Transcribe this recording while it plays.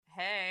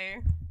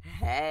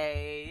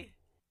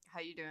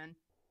you doing?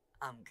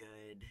 I'm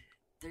good.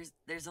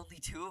 There's only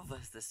two of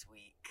us this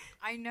week.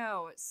 I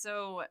know.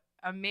 So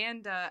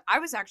Amanda, I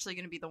was actually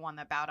going to be the one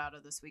that bowed out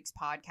of this week's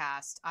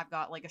podcast. I've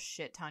got like a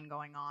shit ton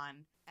going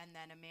on. And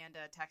then Amanda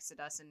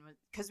texted us and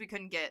because we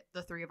couldn't get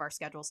the three of our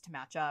schedules to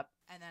match up.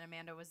 And then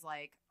Amanda was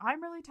like,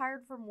 I'm really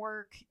tired from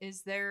work.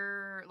 Is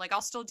there, like,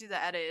 I'll still do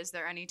the edit. Is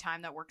there any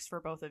time that works for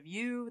both of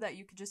you that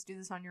you could just do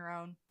this on your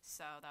own?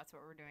 So that's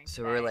what we're doing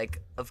So today. we're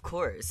like, of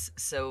course.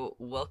 So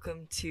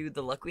welcome to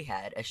The Luck We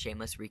Had, a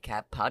shameless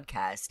recap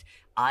podcast.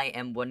 I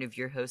am one of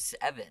your hosts,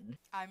 Evan.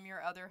 I'm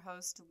your other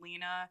host,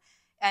 Lena.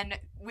 And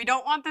we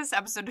don't want this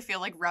episode to feel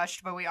like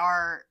rushed, but we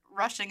are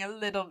rushing a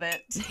little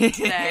bit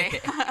today.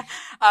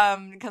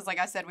 Because like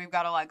I said, we've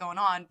got a lot going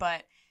on,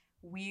 but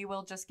we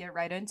will just get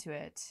right into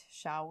it,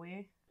 shall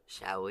we?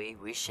 Shall we?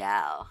 We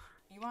shall.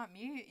 You want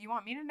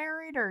me to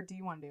narrate, or do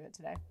you want to do it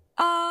today?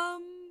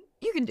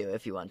 You can do it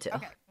if you want to.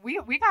 Okay.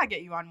 We gotta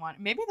get you on one.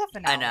 Maybe the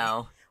finale. I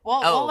know.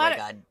 Well, Oh my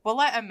god. We'll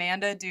let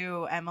Amanda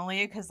do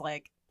Emily, because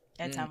like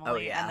it's Emily, oh,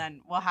 yeah. and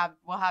then we'll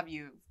have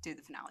you do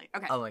the finale.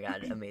 Okay. Oh my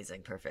god,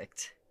 amazing,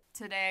 perfect.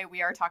 Today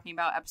we are talking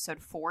about episode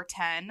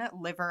 410,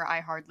 Liver,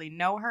 I Hardly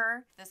Know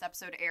Her. This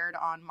episode aired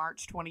on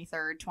March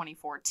 23rd,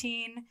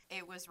 2014.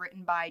 It was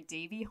written by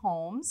Davey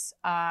Holmes.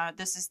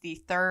 This is the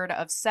third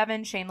of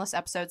 7 Shameless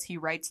episodes he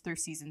writes through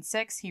season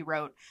 6. He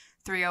wrote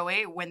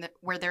 308,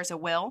 Where There's a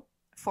Will,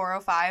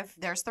 405,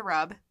 There's the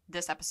Rub,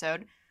 this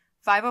episode,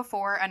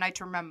 504, A Night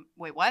to Remember,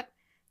 wait, what?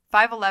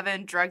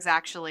 511, Drugs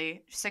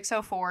Actually,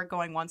 604,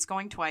 Going Once,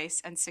 Going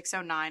Twice, and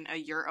 609, A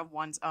Year of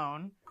One's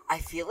Own. I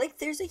feel like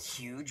there's a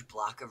huge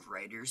block of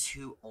writers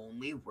who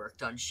only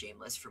worked on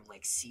Shameless from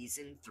like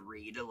season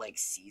 3 to like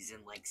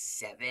season like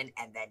 7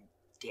 and then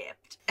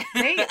dipped.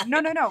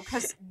 No,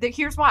 because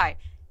here's why.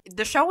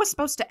 The show was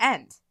supposed to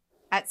end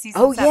at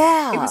season 7.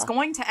 Yeah. It was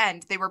going to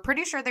end. They were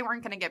pretty sure they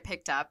weren't going to get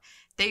picked up.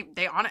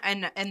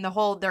 And the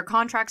whole, their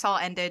contracts all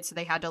ended, so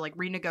they had to like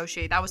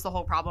renegotiate. That was the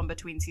whole problem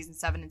between season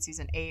 7 and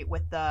season 8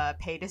 with the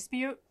pay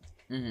dispute.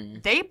 Mm-hmm.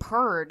 They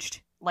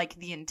purged like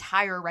the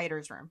entire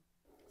writer's room.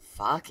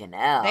 Fucking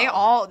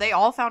hell. They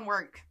all found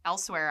work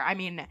elsewhere. I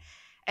mean,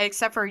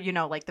 except for, you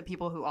know, like the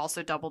people who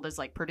also doubled as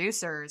like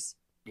producers.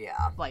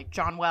 Yeah. Like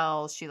John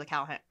Wells, Sheila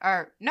Callahan.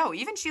 Or no,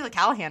 even Sheila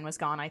Callahan was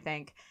gone, I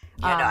think.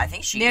 Yeah, no, I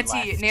think she left.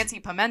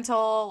 Nancy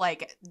Pimentel,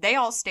 like they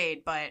all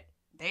stayed, but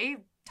they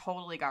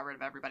totally got rid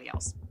of everybody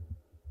else.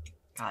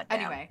 God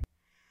damn. Anyway,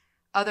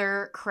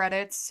 other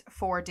credits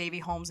for Davey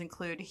Holmes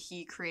include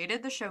he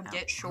created the show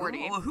Get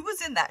Shorty. Who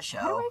was in that show?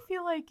 Why do I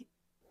feel like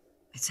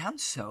It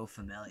sounds so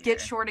familiar. Get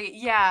Shorty?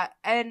 Yeah,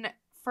 and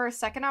for a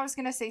second I was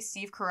gonna say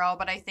Steve Carell,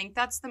 but I think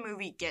that's the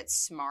movie Get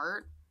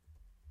Smart.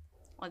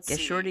 Let's see.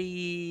 Get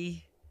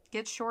Shorty.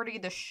 Get Shorty,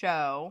 the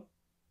show.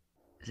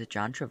 Is it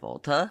John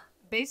Travolta?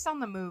 Based on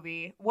the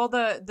movie. Well,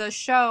 the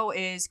show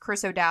is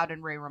Chris O'Dowd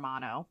and Ray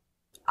Romano.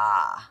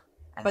 Ah.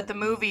 And But the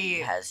movie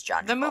has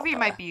John Travolta. The movie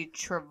might be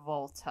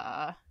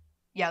Travolta.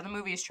 Yeah, the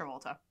movie is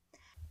Travolta.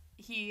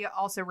 He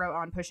also wrote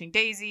on Pushing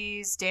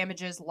Daisies,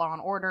 Damages, Law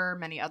and Order,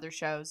 many other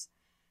shows.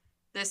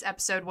 This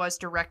episode was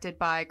directed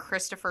by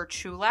Christopher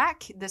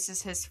Chulak. This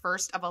is his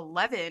first of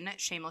 11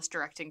 Shameless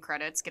directing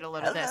credits. Get a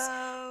load of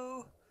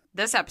this.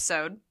 This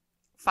episode,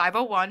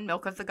 501,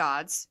 Milk of the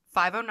Gods,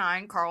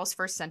 509, Carl's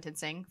First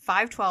Sentencing,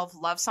 512,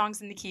 Love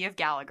Songs in the Key of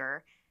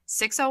Gallagher,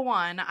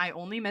 601, I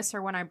Only Miss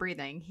Her When I'm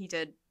Breathing.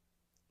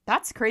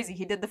 That's crazy.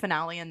 He did the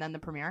finale and then the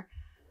premiere.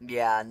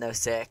 Yeah, no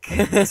sick.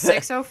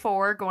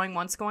 604, Going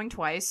Once, Going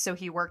Twice. So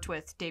he worked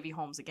with Davey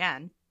Holmes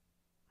again.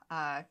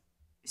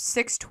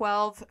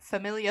 612,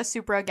 Familia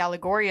Supra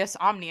Galligorius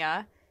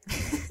Omnia.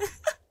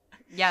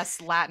 Yes,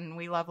 Latin.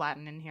 We love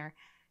Latin in here.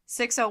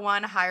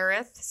 601,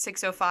 Hiereth.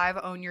 605,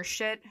 Own Your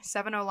Shit.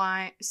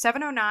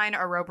 709,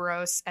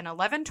 Ouroboros. And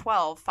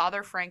 1112,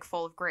 Father Frank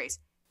Full of Grace.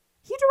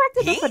 He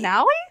directed the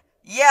finale?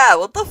 Yeah,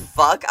 what the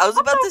fuck? I was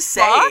What about the to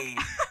say.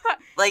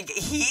 Like,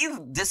 he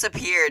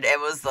disappeared and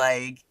was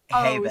like,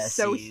 hey, besties.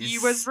 So he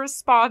was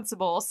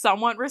responsible,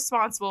 somewhat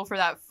responsible for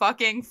that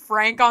fucking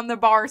Frank on the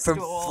bar For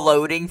stool.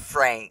 floating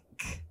Frank.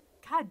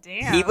 God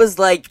damn. He was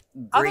like,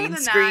 Other green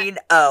than screen?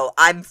 Oh,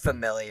 I'm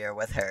familiar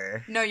with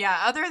her. No,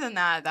 yeah, other than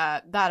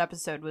that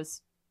episode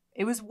was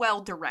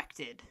well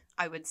directed,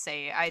 I would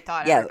say. I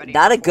thought everybody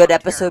not a good performed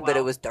episode, very but it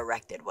well. was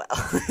directed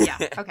well. Yeah,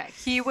 okay.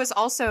 He was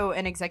also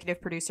an executive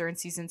producer in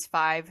seasons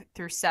 5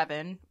 through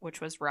 7, which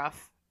was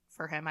rough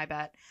for him, I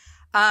bet.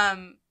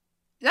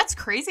 That's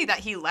crazy that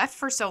he left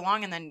for so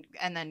long and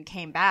then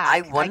came back.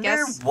 I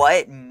wonder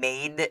what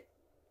made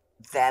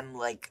them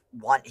like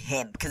want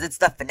him, because it's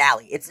the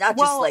finale. It's not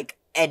just like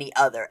any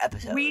other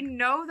episode. We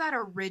know that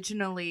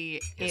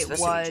originally it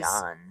supposed was to be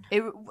John.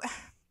 It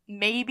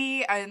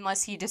maybe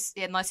unless he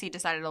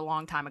decided a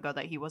long time ago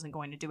that he wasn't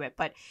going to do it,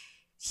 but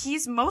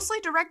he's mostly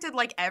directed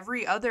like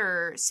every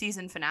other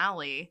season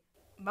finale.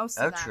 Most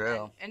of that.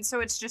 True. And so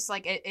it's just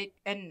like it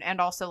and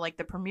also like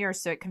the premiere,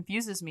 so it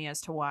confuses me as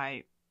to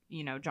why,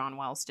 you know, John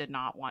Wells did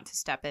not want to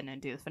step in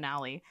and do the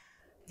finale.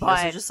 He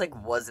also just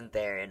like wasn't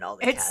there, and all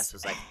the cast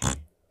was like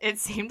it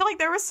seemed like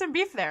there was some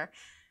beef there.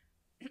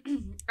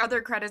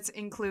 Other credits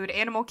include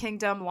Animal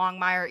Kingdom,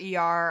 Longmire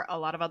ER, a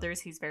lot of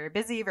others. He's very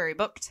busy, very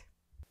booked.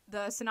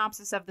 The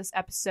synopsis of this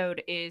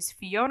episode is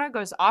Fiona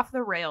goes off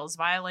the rails,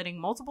 violating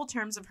multiple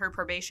terms of her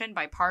probation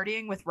by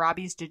partying with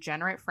Robbie's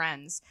degenerate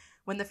friends.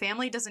 When the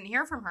family doesn't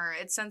hear from her,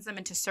 it sends them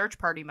into search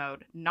party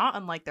mode, not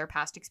unlike their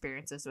past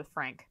experiences with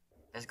Frank.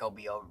 It's gonna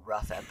be a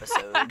rough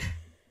episode.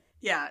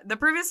 Yeah, the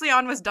previously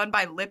on was done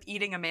by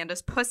lip-eating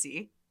Amanda's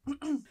pussy.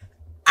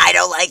 I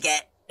don't like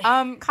it.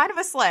 Kind of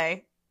a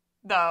slay,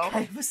 though.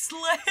 Kind of a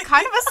slay.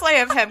 Kind of a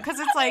slay of him, because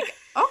it's like,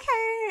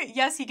 okay,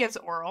 yes, he gives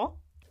oral.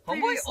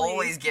 Homeboy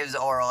always gives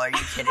oral, are you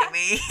kidding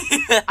me?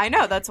 I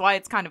know, that's why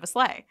it's kind of a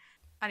slay.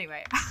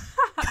 Anyway.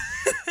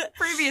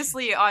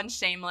 Previously on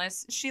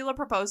Shameless, Sheila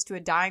proposed to a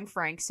dying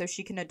Frank so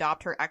she can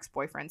adopt her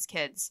ex-boyfriend's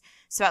kids.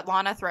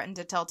 Svetlana threatened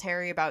to tell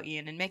Terry about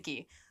Ian and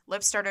Mickey.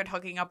 Liv started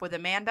hooking up with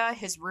Amanda,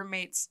 his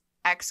roommate's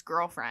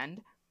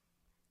ex-girlfriend.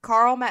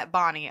 Carl met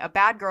Bonnie, a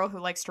bad girl who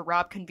likes to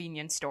rob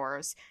convenience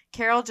stores.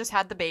 Carol just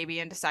had the baby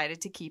and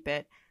decided to keep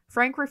it.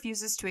 Frank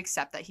refuses to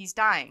accept that he's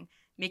dying.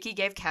 Mickey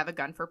gave Kev a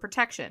gun for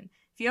protection.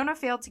 Fiona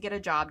failed to get a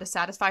job to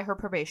satisfy her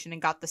probation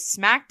and got the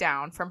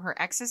smackdown from her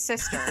ex's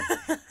sister.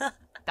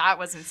 That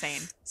was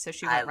insane. So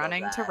she went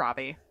running to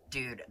Robbie.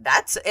 Dude,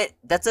 that's it.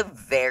 That's a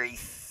very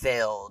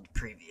filled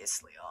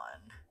previously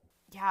on.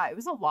 Yeah, it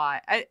was a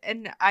lot.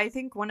 I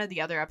think one of the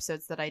other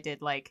episodes that I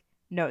did, like,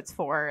 notes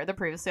for the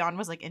previously on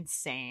was, like,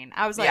 insane.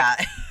 I was like, yeah.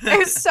 It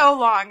was so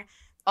long.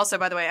 Also,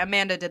 by the way,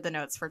 Amanda did the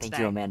notes for today.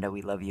 Thank you, Amanda.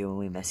 We love you and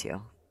we miss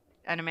you.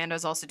 And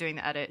Amanda's also doing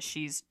the edit.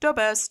 She's the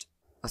best.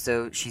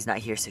 Also, she's not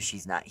here, so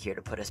she's not here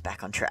to put us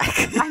back on track.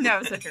 I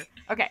know, so true.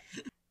 Okay.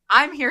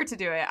 I'm here to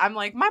do it. I'm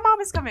like, my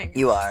mom is coming.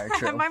 You are,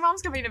 true. My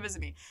mom's coming to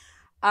visit me.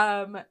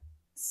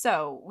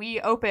 So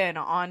we open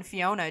on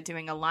Fiona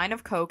doing a line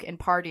of coke and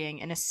partying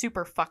in a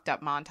super fucked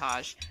up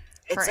montage.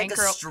 It's like a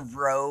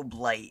strobe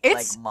light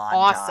it's montage.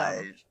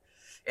 Awesome.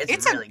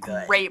 It's really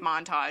good. Great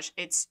montage.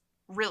 It's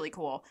really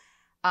cool.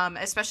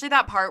 Especially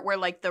that part where,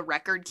 like, the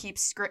record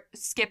keeps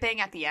skipping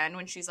at the end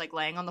when she's, like,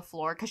 laying on the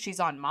floor because she's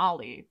on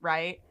Molly,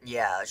 right?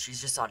 Yeah, she's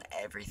just on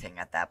everything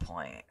at that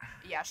point.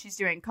 Yeah, she's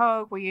doing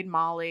coke, weed,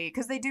 Molly.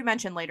 Because they do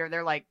mention later,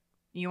 they're like,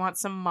 you want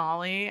some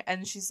Molly?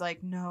 And she's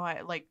like, no,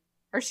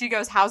 or she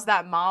goes, how's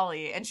that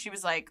Molly? And she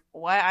was like,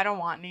 what? I don't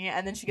want any.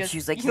 And then she goes,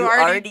 she's like, you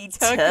already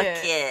took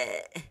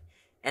it.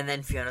 And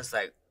then Fiona's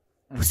like,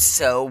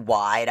 so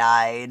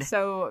wide-eyed.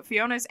 So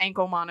Fiona's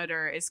ankle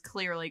monitor is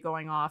clearly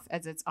going off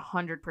as it's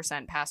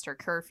 100% past her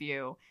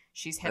curfew.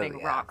 She's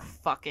hitting rock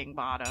fucking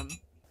bottom.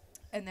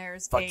 And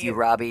there's Fuck you,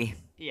 Robbie.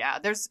 Yeah,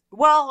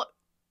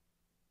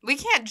 we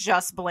can't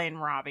just blame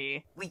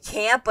Robbie. We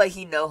can't, but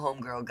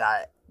homegirl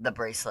got the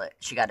bracelet.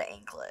 She got an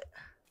anklet.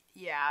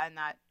 Yeah,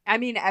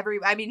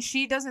 and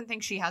she doesn't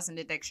think she has an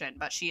addiction,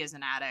 but she is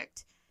an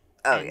addict.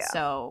 Oh, and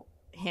so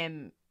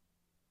him,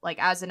 like,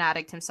 as an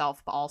addict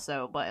himself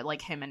also, but,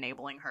 like, him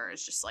enabling her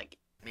is just, like...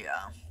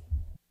 Yeah.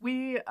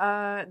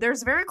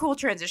 There's a very cool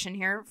transition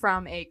here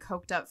from a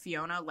coked up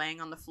Fiona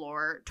laying on the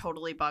floor,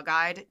 totally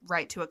bug-eyed,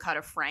 right to a cut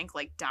of Frank,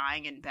 like,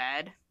 dying in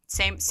bed.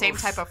 Same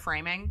type of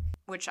framing,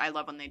 which I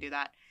love when they do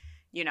that.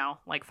 You know,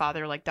 like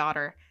father, like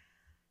daughter.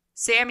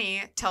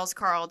 Sammy tells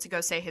Carl to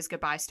go say his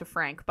goodbyes to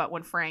Frank, but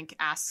when Frank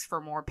asks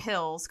for more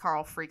pills,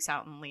 Carl freaks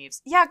out and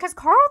leaves. Yeah, because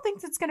Carl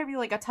thinks it's going to be,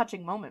 like, a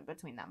touching moment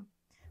between them.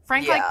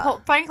 Frank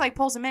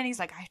pulls him in. He's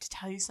like, I have to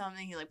tell you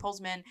something. He, like, pulls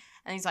him in,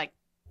 and he's like,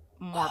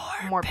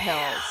 more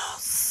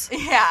pills.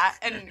 Yeah,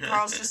 and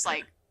Carl's just,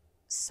 like,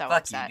 so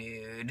upset. Fuck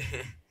you, dude.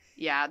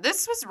 Yeah,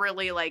 this was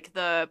really, like,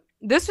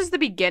 this was the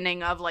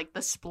beginning of, like,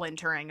 the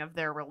splintering of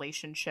their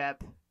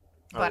relationship.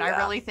 But I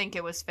really think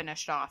it was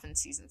finished off in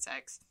season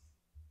 6.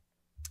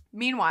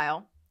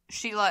 Meanwhile,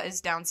 Sheila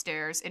is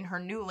downstairs in her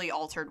newly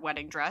altered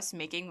wedding dress,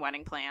 making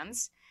wedding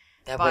plans.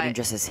 That wedding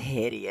dress is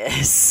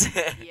hideous.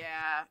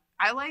 Yeah,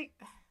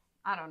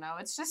 I don't know.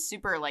 It's just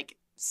super, like,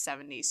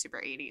 70s,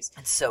 super 80s.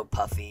 It's so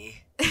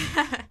puffy.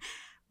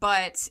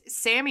 But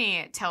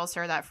Sammy tells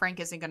her that Frank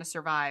isn't going to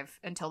survive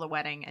until the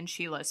wedding, and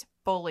Sheila's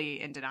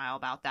fully in denial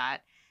about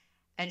that.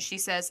 And she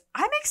says,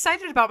 I'm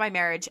excited about my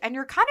marriage, and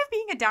you're kind of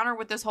being a downer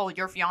with this whole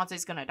your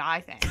fiance's going to die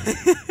thing.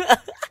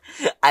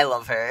 I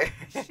love her.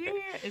 She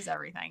is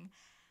everything.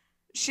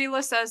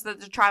 Sheila says that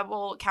the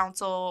tribal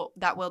council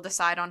that will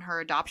decide on her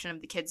adoption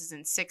of the kids is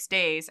in 6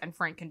 days, and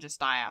Frank can just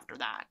die after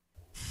that.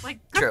 Like,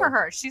 good for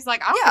her. She's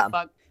like, I don't give a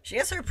fuck. She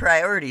has her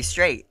priorities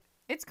straight.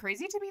 It's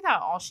crazy to me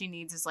that all she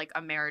needs is, like,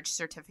 a marriage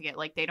certificate.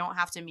 Like, they don't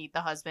have to meet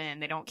the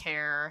husband. They don't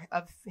care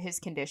of his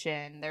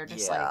condition. They're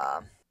just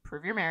like,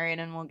 prove you're married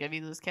and we'll give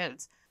you those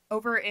kids.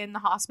 Over in the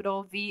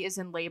hospital, V is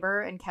in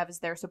labor and Kev is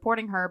there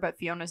supporting her, but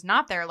Fiona's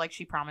not there like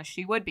she promised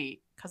she would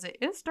be, because it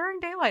is during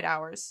daylight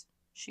hours.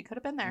 She could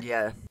have been there.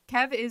 Yeah.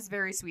 Kev is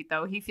very sweet,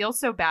 though. He feels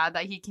so bad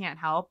that he can't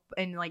help,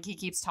 and, like, he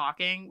keeps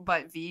talking,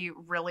 but V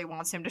really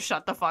wants him to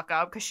shut the fuck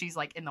up because she's,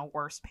 like, in the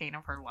worst pain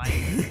of her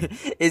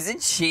life.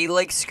 Isn't she,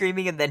 like,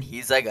 screaming and then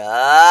he's like,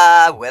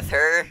 with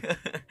her?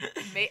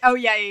 Oh,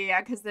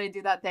 yeah, because they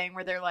do that thing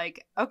where they're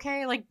like,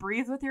 okay, like,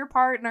 breathe with your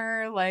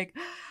partner, like,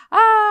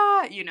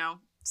 you know.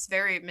 It's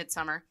very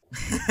midsummer.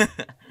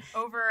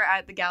 Over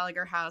at the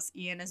Gallagher house,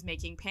 Ian is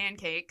making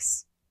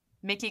pancakes.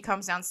 Mickey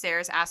comes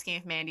downstairs asking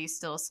if Mandy's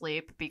still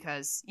asleep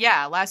because,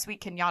 yeah, last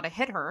week Kenyatta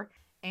hit her.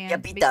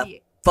 And beat Mickey,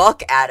 the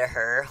fuck out of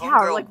her.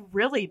 yeah, like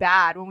really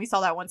bad when we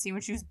saw that one scene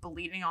when she was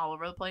bleeding all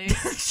over the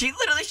place. She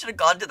literally should have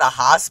gone to the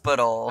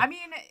hospital. I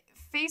mean,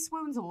 face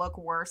wounds look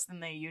worse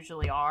than they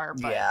usually are,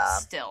 but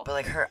still. But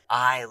like her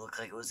eye looked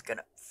like it was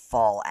gonna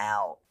fall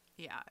out.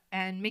 Yeah,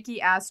 and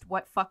Mickey asked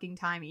what fucking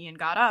time Ian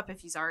got up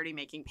if he's already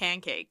making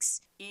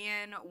pancakes.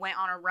 Ian went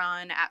on a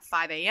run at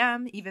 5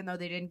 a.m., even though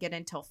they didn't get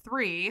until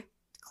 3.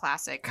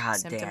 Classic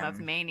symptom of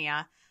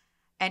mania.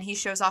 And he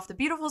shows off the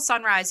beautiful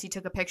sunrise he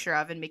took a picture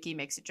of, and Mickey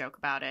makes a joke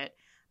about it.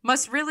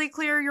 Must really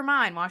clear your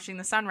mind watching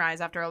the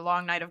sunrise after a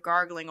long night of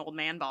gargling old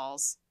man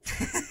balls.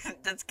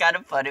 That's kind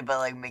of funny, but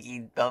like,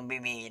 Mickey, don't be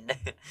mean.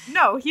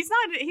 No, he's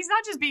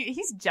not just being,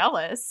 he's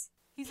jealous.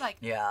 He's like,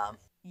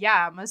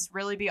 yeah, it must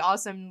really be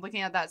awesome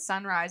looking at that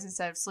sunrise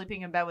instead of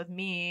sleeping in bed with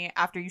me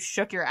after you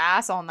shook your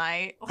ass all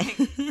night. Like,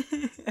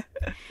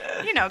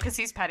 you know, because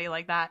he's petty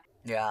like that.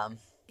 Yeah.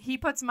 He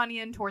puts money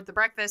in toward the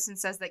breakfast and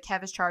says that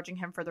Kev is charging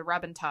him for the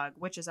rub and tug,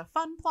 which is a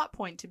fun plot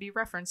point to be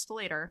referenced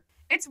later.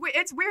 It's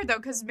weird, though,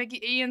 because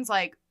Ian's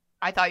like,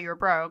 I thought you were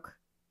broke.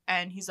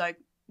 And he's like,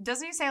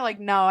 doesn't he say, like,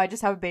 no, I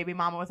just have a baby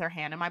mama with her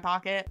hand in my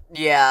pocket?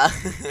 Yeah.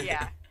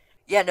 Yeah.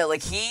 Yeah, no,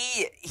 like,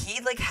 he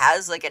like,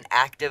 has, like, an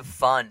active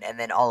fun, and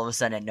then all of a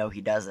sudden, no,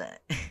 he doesn't.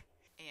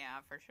 Yeah,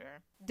 for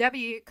sure.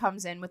 Debbie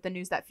comes in with the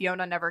news that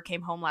Fiona never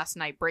came home last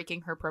night,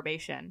 breaking her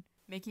probation.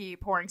 Mickey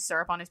pouring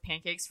syrup on his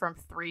pancakes from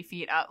 3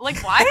 feet up.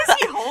 Like, why is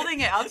he holding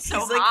it up so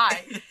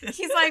high?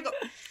 He's like,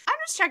 I'm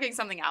just checking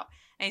something out.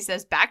 And he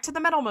says, back to the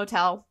metal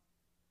motel.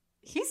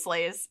 He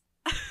slays.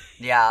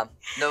 Yeah.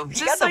 No,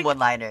 he got some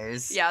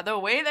one-liners. Yeah, the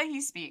way that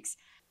he speaks.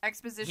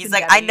 Exposition. He's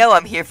like, Debbie. I know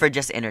I'm here for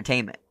just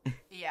entertainment.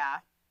 Yeah.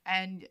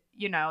 And,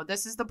 you know,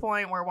 this is the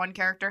point where one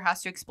character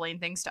has to explain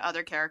things to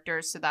other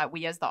characters so that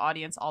we as the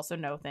audience also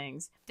know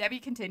things.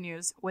 Debbie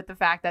continues with the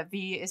fact that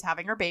V is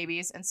having her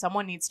babies and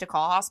someone needs to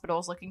call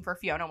hospitals looking for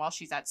Fiona while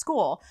she's at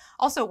school.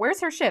 Also,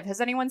 where's her Shiv? Has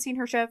anyone seen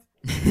her Shiv?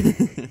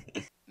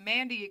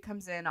 Mandy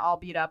comes in all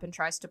beat up and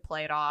tries to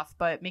play it off,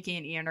 but Mickey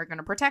and Ian are going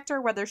to protect her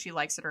whether she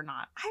likes it or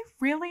not. I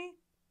really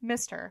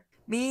missed her.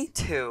 Me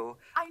too.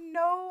 I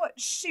know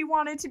she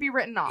wanted to be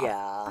written off.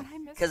 Yeah.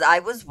 Because I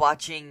was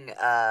watching,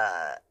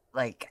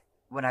 like,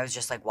 when I was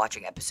just, like,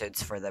 watching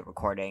episodes for the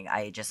recording,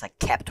 I just, like,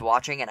 kept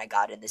watching, and I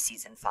got into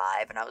season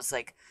 5, and I was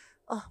like,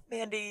 oh,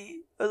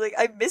 Mandy, I was like,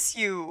 I miss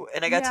you.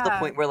 And I got to the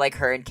point where, like,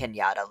 her and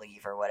Kenyatta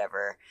leave or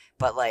whatever.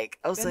 But, like,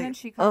 I was and like, then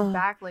she comes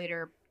back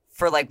later.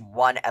 For, like,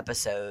 one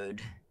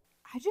episode.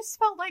 I just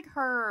felt like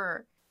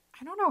her,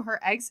 I don't know, her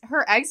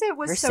exit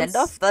was her so... Her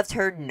send-off left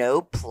her no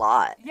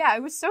plot. Yeah,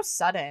 it was so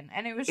sudden,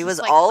 and it was It just was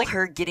like, all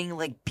her getting,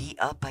 like, beat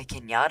up by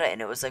Kenyatta,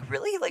 and it was, like,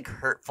 really, like,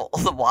 hurtful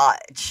to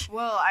watch.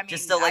 Well, I mean,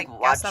 just to, like, I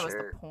watch guess that was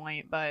her. the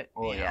point, but,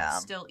 well, you know,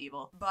 still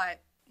evil.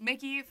 But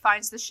Mickey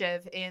finds the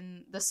Shiv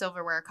in the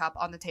silverware cup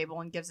on the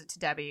table and gives it to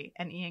Debbie,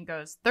 and Ian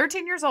goes,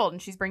 13 years old,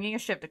 and she's bringing a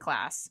Shiv to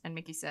class. And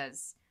Mickey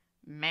says,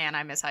 man,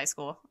 I miss high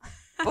school.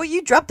 Well,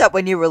 you dropped out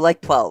when you were, like,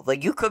 12.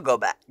 Like, you could go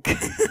back.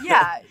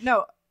 Yeah,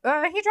 no. He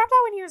dropped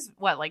out when he was,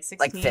 what, like 16?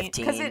 Like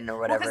 15 or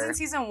whatever. Because in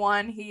season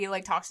 1, he,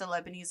 like, talks to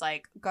Lip and he's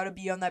like, gotta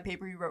be on that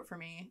paper you wrote for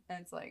me. And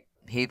it's like...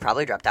 He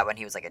probably dropped out when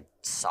he was, like, a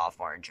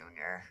sophomore or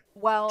junior.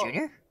 Well...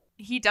 Junior?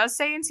 He does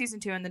say in season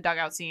 2 in the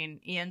dugout scene,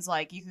 Ian's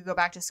like, you could go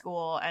back to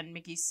school, and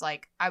Mickey's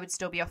like, I would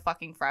still be a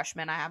fucking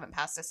freshman. I haven't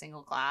passed a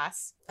single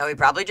class. Oh, he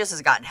probably just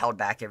has gotten held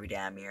back every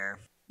damn year.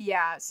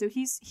 Yeah, so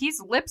he's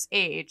Lip's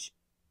age,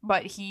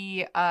 but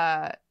he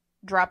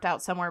dropped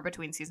out somewhere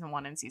between season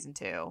 1 and season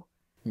 2.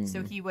 Mm-hmm.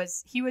 So he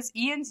was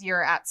Ian's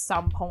year at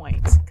some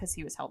point because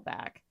he was held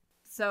back.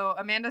 So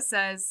Amanda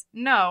says,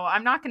 no,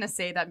 I'm not going to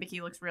say that Mickey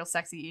looks real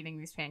sexy eating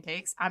these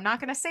pancakes. I'm not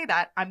going to say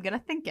that. I'm going to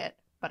think it,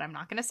 but I'm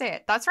not going to say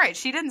it. That's right.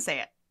 She didn't say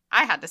it.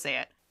 I had to say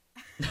it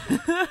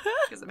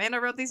because Amanda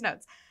wrote these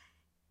notes.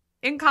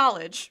 In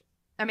college,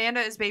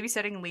 Amanda is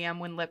babysitting Liam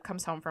when Lip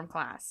comes home from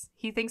class.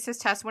 He thinks his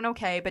test went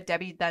okay, but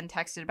Debbie then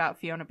texted about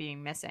Fiona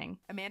being missing.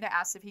 Amanda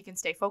asks if he can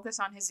stay focused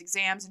on his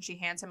exams, and she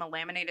hands him a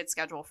laminated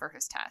schedule for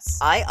his tests.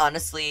 I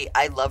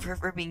love her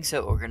for being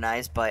so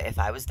organized, but if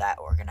I was that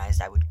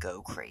organized, I would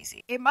go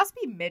crazy. It must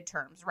be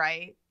midterms,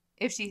 right?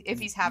 If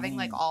he's having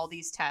like all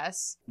these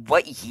tests.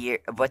 What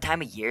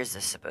time of year is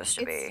this supposed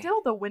to be? It's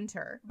still the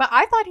winter. But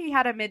I thought he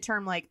had a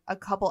midterm like a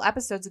couple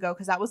episodes ago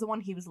because that was the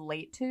one he was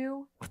late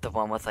to. With the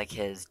one with like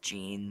his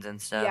jeans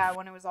and stuff? Yeah,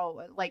 when it was all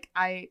like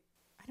I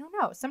don't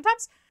know.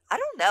 Sometimes I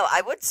don't know.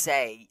 I would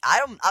say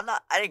I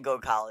didn't go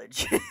to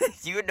college.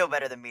 You would know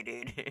better than me,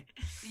 dude.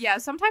 Yeah,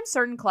 sometimes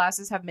certain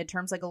classes have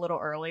midterms like a little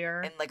earlier.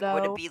 And like though.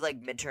 Would it be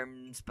like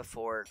midterms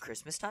before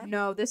Christmas time?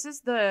 No, this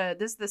is the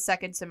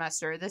second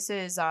semester. This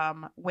is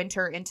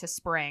winter into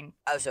spring.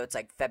 Oh, so it's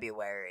like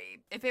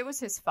February. If it was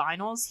his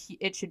finals,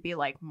 it should be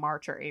like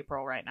March or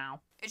April right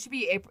now. It should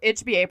be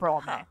April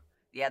or May.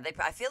 Yeah,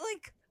 I feel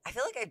like I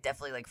feel like I've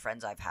definitely, like,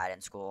 friends I've had in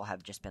school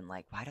have just been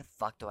like, why the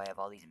fuck do I have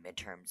all these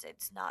midterms?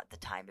 It's not the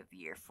time of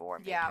year for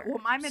midterms. Yeah,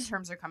 well, my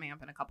midterms are coming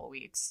up in a couple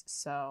weeks,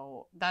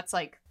 so that's,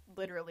 like,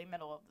 literally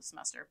middle of the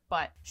semester.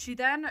 But she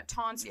then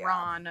taunts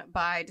Ron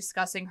by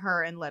discussing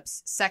her and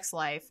Lip's sex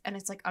life, and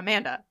it's like,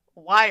 Amanda,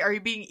 why are you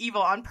being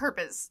evil on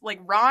purpose? Like,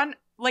 Ron,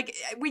 like,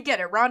 we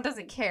get it, Ron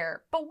doesn't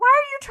care, but why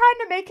are you trying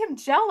to make him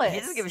jealous? He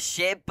doesn't give a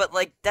shit, but,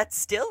 like, that's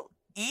still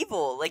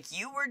evil. Like,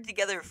 you were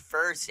together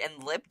first,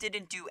 and Lip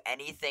didn't do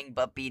anything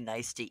but be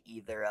nice to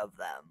either of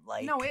them.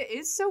 Like, no, it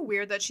is so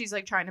weird that she's,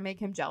 like, trying to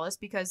make him jealous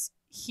because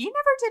he never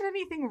did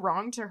anything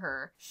wrong to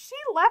her. She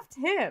left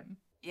him.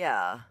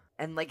 Yeah.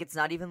 And, like, it's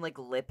not even, like,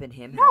 Lip and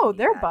him. No, having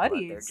they're bad blood.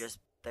 buddies.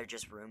 They're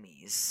just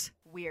roomies.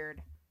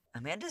 Weird.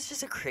 Amanda's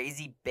just a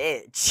crazy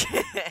bitch.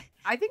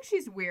 I think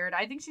she's weird.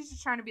 I think she's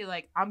just trying to be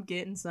like, I'm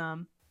getting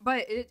some.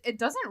 But it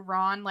doesn't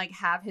Ron, like,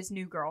 have his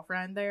new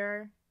girlfriend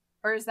there?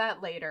 Or is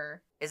that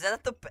later? Is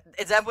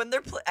that when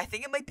they're I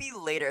think it might be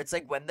later. It's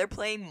like when they're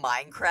playing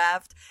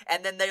Minecraft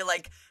and then they're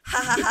like ha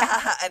ha ha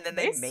ha, and then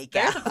they make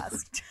out. The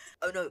best.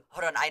 Oh no,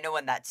 hold on. I know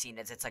when that scene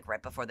is. It's like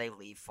right before they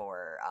leave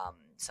for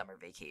summer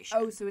vacation.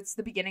 Oh, so it's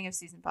the beginning of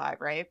season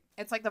 5, right?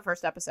 It's like the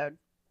first episode.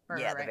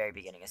 Yeah, the very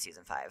beginning of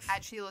season 5.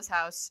 At Sheila's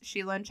house,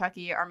 Sheila and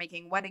Chucky are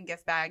making wedding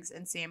gift bags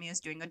and Sammy is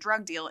doing a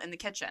drug deal in the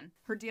kitchen.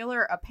 Her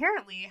dealer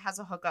apparently has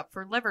a hookup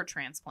for liver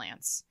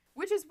transplants,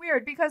 which is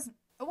weird because,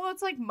 well,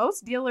 it's like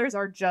most dealers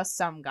are just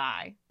some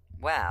guy.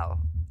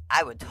 Wow.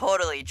 I would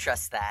totally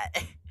trust that.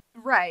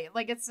 Right.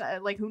 Like, it's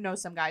like who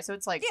knows some guy. So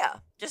it's like. Yeah.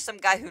 Just some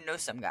guy who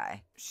knows some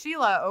guy.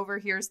 Sheila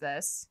overhears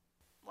this.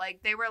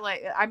 Like, they were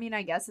like, I mean,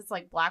 I guess it's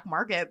like black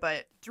market,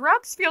 but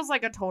drugs feels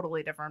like a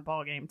totally different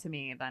ballgame to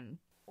me than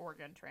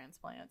organ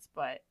transplants.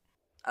 But.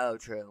 Oh,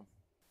 true.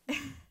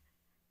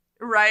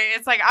 Right.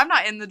 It's like, I'm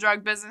not in the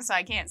drug business. So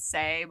I can't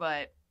say,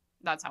 but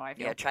that's how I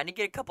feel. Yeah. Trying to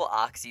get a couple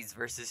oxys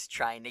versus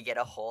trying to get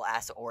a whole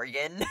ass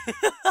organ.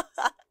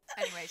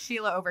 Anyway,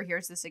 Sheila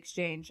overhears this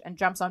exchange and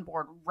jumps on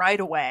board right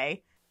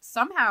away.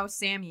 Somehow,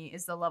 Sammy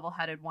is the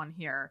level-headed one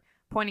here,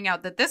 pointing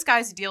out that this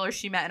guy's a dealer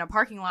she met in a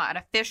parking lot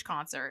at a Fish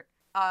concert.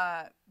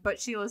 But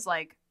Sheila's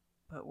like,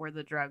 but were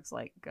the drugs,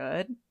 like,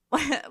 good?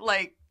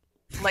 like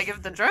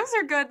if the drugs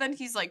are good, then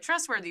he's, like,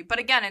 trustworthy. But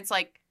again, it's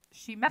like,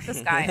 she met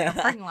this guy in a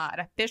parking lot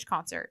at a Fish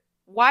concert.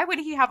 Why would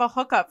he have a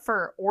hookup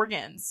for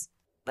organs?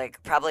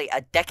 Like, probably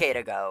a decade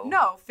ago.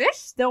 No, Fish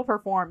still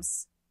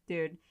performs,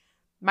 dude.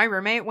 My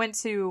roommate went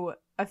to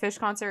a Fish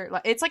concert.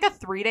 It's like a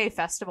 3-day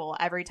festival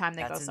every time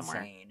they go somewhere.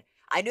 Insane.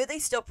 I knew they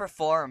still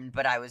performed,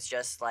 but I was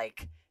just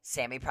like,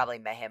 Sammy probably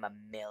met him a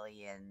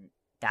million.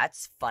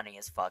 That's funny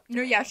as fuck.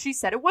 No, yeah, she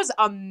said it was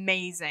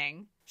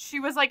amazing. She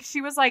was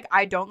like,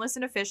 I don't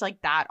listen to Fish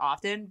like that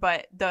often,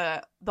 but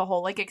the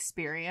whole like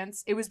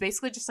experience, it was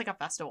basically just like a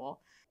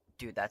festival.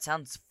 Dude, that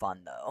sounds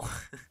fun though.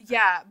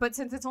 Yeah, but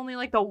since it's only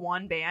like the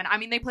one band, I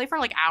mean, they play for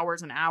like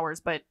hours and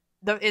hours, but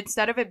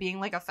instead of it being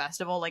like a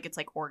festival, like it's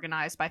like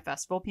organized by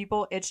festival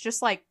people, it's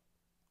just like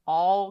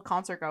all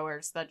concert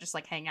goers that just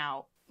like hang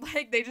out.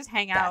 Like they just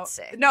hang out. That's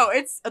sick. No,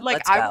 it's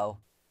like Let's go.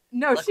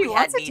 No, look, she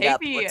wants to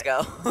take me Let's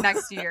go.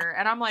 next year,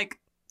 and I'm like,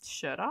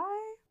 should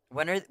I?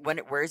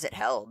 Where is it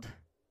held?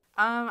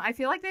 I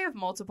feel like they have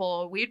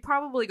multiple. We'd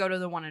probably go to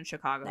the one in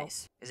Chicago.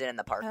 Nice. Is it in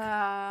the park?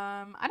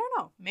 I don't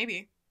know.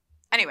 Maybe.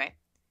 Anyway,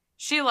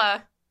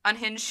 Sheila,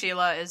 Unhinged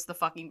Sheila is the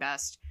fucking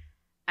best.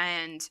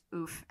 And,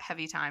 oof,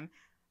 heavy time.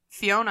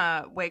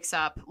 Fiona wakes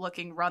up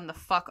looking run the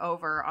fuck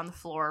over on the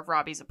floor of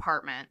Robbie's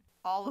apartment.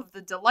 All of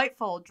the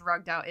delightful,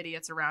 drugged-out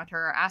idiots around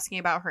her are asking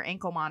about her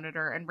ankle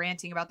monitor and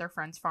ranting about their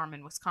friend's farm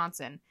in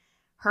Wisconsin.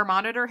 Her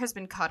monitor has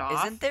been cut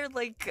off. Isn't there,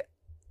 like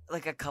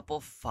a couple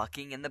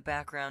fucking in the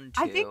background,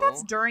 too? I think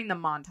that's during the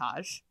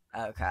montage.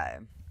 Okay.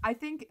 I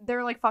think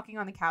they're, like, fucking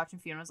on the couch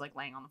and Fiona's, like,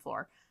 laying on the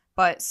floor.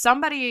 But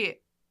somebody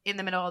in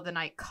the middle of the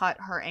night cut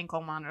her ankle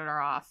monitor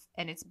off,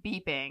 and it's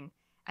beeping,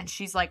 and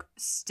she's, like,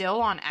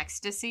 still on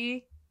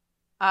ecstasy.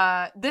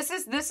 This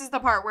is the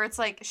part where it's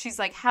like, she's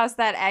like, how's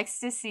that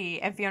ecstasy?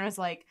 And Fiona's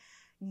like,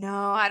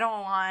 no, I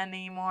don't want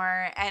any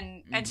more.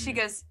 And she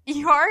goes,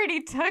 you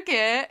already took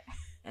it.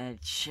 And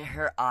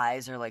her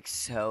eyes are like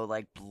so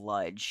like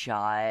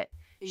bloodshot.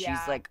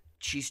 Yeah.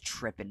 She's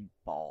tripping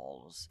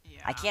balls.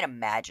 Yeah. I can't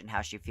imagine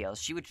how she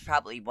feels. She would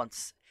probably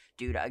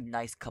dude, a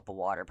nice cup of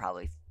water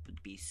probably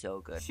would be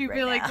so good. She'd right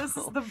be like, now. this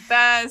is the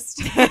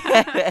best.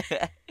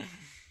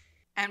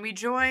 And we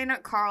join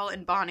Carl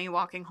and Bonnie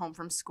walking home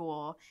from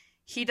school.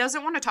 He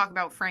doesn't want to talk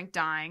about Frank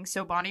dying,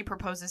 so Bonnie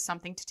proposes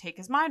something to take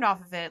his mind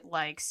off of it,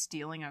 like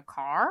stealing a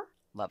car.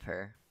 Love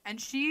her. And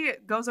she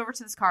goes over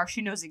to this car.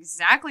 She knows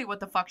exactly what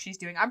the fuck she's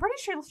doing. I'm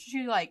pretty sure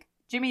she like,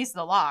 Jimmy's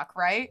the lock,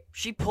 right?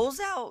 She pulls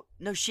out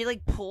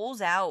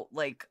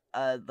like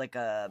a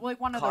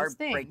one of car those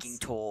things. breaking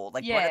tool.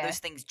 Like Yeah. one of those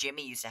things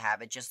Jimmy used to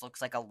have. It just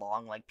looks like a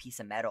long like piece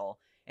of metal.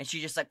 And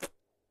she just like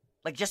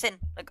just in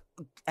like,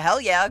 hell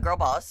yeah, girl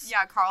boss.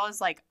 Yeah, Carl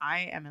is like,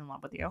 I am in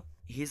love with you.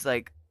 He's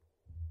like,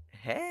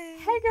 hey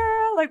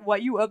girl, like,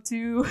 what you up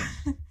to?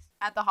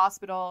 At the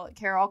hospital,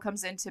 Carol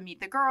comes in to meet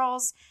the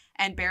girls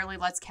and barely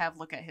lets Kev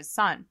look at his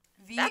son.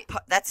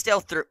 That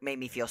still made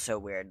me feel so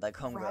weird. Like,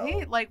 homegirl.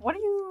 Right? Like, what are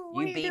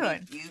you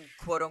doing? You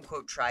quote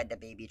unquote tried to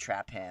baby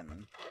trap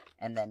him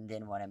and then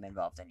didn't want him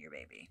involved in your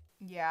baby.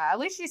 Yeah, at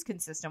least she's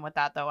consistent with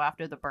that, though.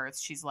 After the birth,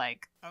 she's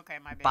like, okay,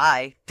 my baby.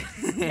 Bye.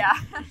 Yeah.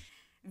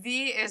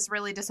 V is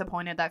really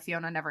disappointed that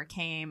Fiona never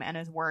came and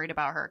is worried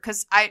about her.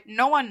 Because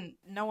no one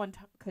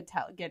could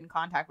get in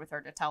contact with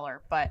her to tell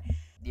her, but...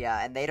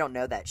 Yeah, and they don't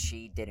know that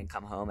she didn't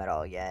come home at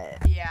all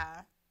yet.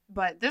 Yeah.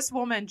 But this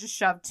woman just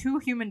shoved 2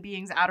 human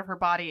beings out of her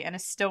body and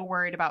is still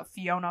worried about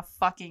Fiona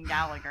fucking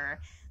Gallagher.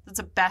 That's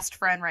a best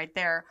friend right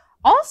there.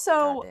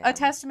 Also, Goddamn. a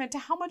testament to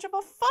how much of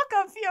a fuck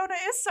up Fiona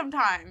is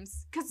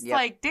sometimes. Because,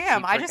 like,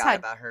 damn, she I just had...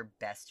 about her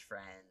best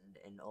friend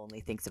and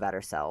only thinks about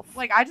herself.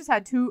 Like, I just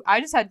had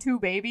two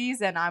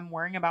babies and I'm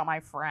worrying about my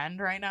friend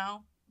right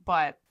now.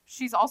 But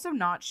she's also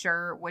not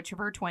sure which of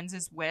her twins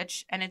is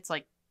which. And it's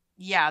like,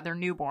 yeah, they're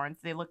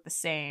newborns. They look the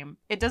same.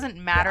 It doesn't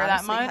matter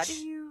that much.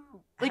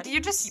 How do you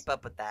just keep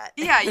up with that?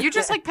 Yeah, you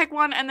just like pick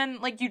one and then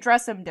like you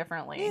dress them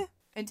differently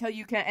until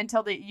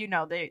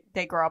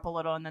they grow up a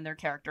little and then their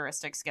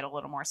characteristics get a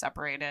little more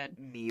separated.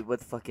 Me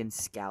with fucking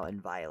Scout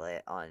and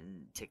Violet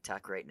on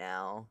TikTok right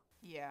now.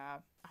 Yeah,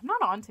 I'm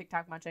not on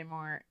TikTok much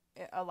anymore.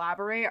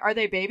 Elaborate. Are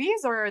they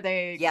babies or are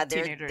they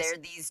teenagers? They're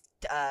these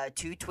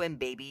 2 twin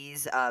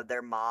babies.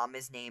 Their mom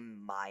is named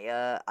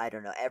Maya. I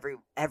don't know.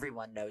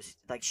 Everyone knows.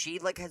 Like, she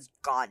like has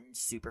gotten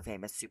super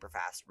famous super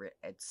fast.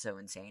 It's so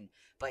insane.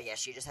 But yeah,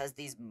 she just has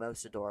these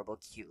most adorable,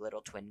 cute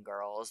little twin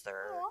girls.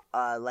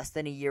 They're less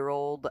than a year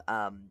old.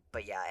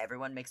 But yeah,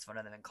 everyone makes fun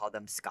of them and call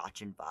them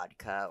Scotch and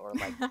Vodka or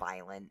like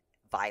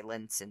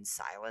violence and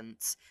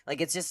silence.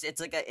 Like, it's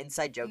like an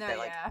inside joke that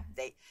like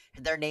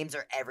their names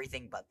are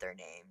everything but their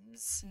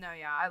names. No,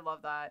 yeah, I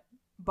love that.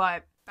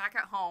 But back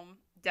at home,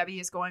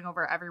 Debbie is going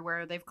over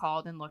everywhere they've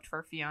called and looked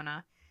for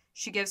Fiona.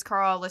 She gives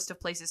Carl a list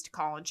of places to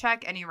call and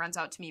check, and he runs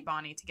out to meet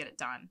Bonnie to get it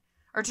done.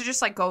 Or to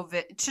just like go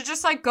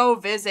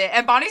visit.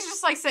 And Bonnie's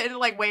just like sitting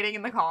like waiting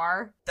in the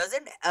car.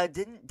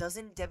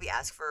 Doesn't Debbie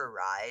ask for a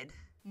ride?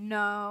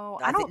 No,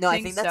 I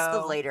think that's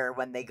so. the later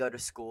when they go to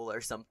school or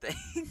something.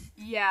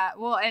 Yeah,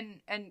 well, and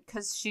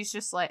because she's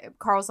just like,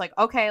 Carl's like,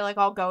 okay, like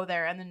I'll go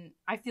there, and then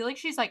I feel like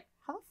she's like,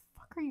 how the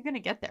fuck are you gonna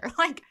get there?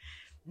 Like,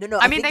 no,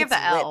 I mean they have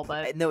the L,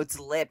 but no, it's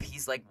Lip.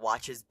 He's like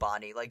watches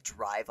Bonnie like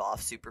drive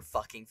off super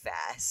fucking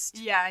fast.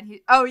 Yeah, and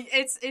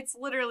it's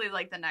literally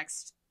like the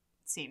next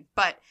scene.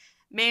 But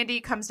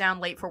Mandy comes down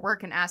late for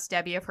work and asks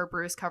Debbie if her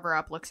bruise cover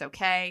up looks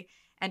okay.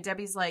 And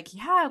Debbie's like,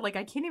 yeah, like,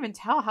 I can't even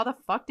tell. How the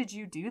fuck did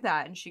you do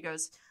that? And she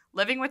goes,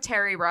 living with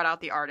Terry brought out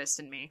the artist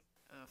in me.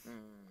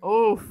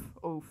 Oof.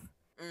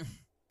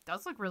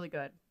 Does look really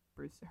good.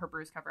 Her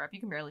bruise cover up. You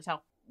can barely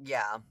tell.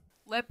 Yeah.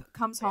 Lip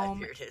comes home.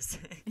 Here it is.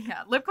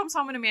 Yeah, Lip comes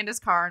home in Amanda's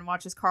car and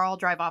watches Carl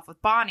drive off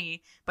with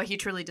Bonnie, but he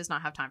truly does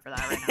not have time for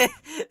that right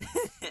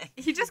now.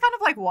 He just kind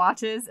of, like,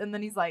 watches, and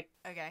then he's like,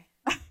 okay.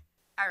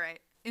 All right.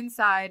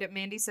 Inside,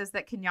 Mandy says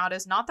that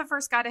Kenyatta's not the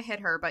first guy to hit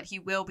her, but he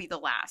will be the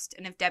last.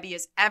 And if Debbie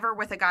is ever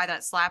with a guy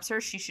that slaps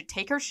her, she should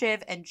take her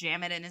shiv and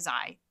jam it in his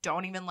eye.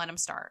 Don't even let him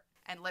start.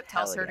 And Lip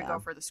tells her to go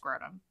for the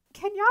scrotum.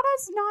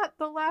 Kenyatta's not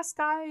the last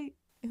guy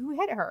who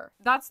hit her.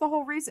 That's the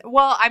whole reason.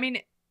 Well, I mean,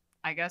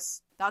 I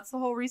guess that's the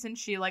whole reason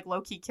she, like,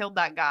 low-key killed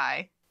that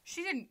guy.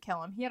 She didn't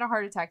kill him. He had a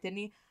heart attack, didn't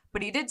he?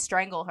 But he did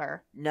strangle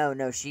her.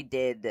 No, she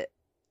did.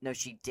 No,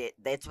 she did.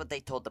 That's what they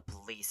told the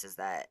police, is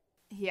that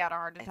he had a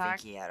heart attack. I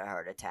think he had a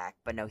heart attack.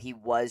 But no, he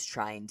was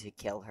trying to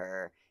kill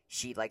her.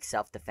 She, like,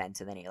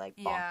 self-defense, and then he, like,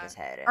 bonked his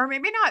head. Or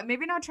maybe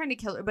not trying to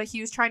kill her, but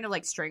he was trying to,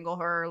 like, strangle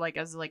her, like,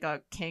 as, like,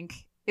 a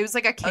kink. It was,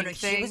 like, a kink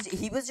thing.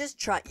 He was just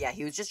trying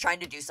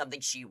to do something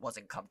she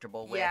wasn't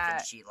comfortable with,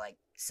 and she, like,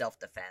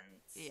 self-defense.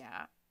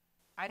 Yeah.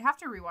 I'd have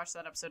to rewatch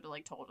that episode to,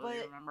 like, totally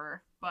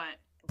remember,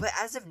 but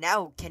as of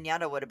now,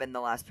 Kenyatta would have been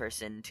the last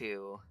person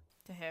to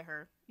hit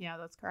her. Yeah,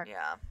 that's correct.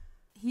 Yeah.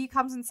 He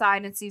comes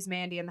inside and sees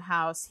Mandy in the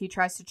house. He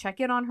tries to check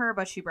in on her,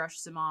 but she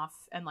brushes him off,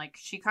 and, like,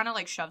 she kind of,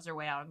 like, shoves her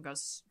way out and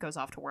goes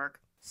off to work.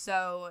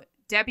 So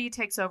Debbie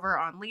takes over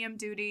on Liam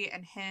duty,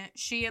 and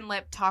she and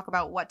Lip talk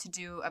about what to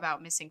do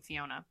about missing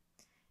Fiona.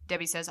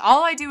 Debbie says,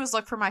 all I do is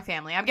look for my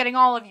family. I'm getting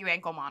all of you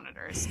ankle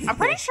monitors. I'm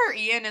pretty sure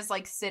Ian is,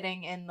 like,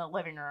 sitting in the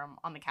living room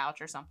on the couch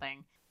or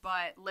something.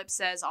 But Lip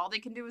says all they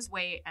can do is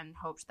wait and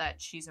hopes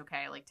that she's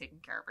okay, like, taking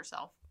care of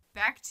herself.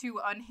 Back to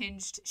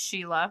unhinged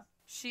Sheila.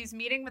 She's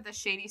meeting with a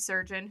shady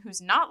surgeon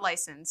who's not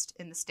licensed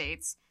in the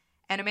States.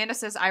 And Amanda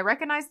says, I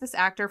recognize this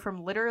actor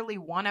from literally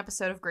one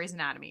episode of Grey's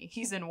Anatomy.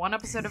 He's in one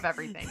episode of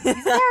everything.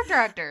 He's a character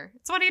actor.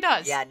 It's what he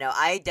does. Yeah, no,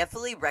 I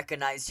definitely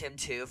recognized him,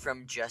 too,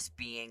 from just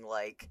being,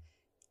 like,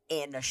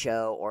 in a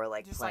show or,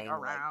 like, just playing, like,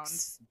 around.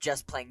 Like,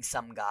 just playing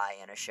some guy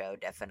in a show,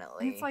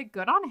 definitely. It's, like,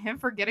 good on him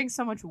for getting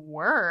so much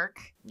work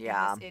in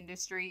this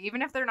industry.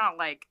 Even if they're not,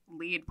 like,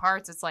 lead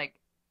parts, it's like,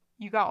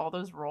 you got all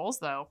those roles,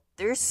 though.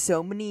 There's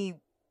so many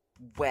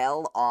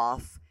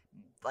well-off,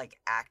 like,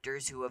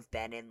 actors who have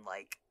been in,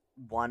 like,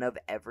 one of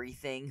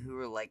everything who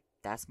are, like,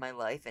 that's my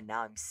life, and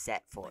now I'm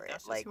set for Like, it.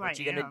 that's just Like, who what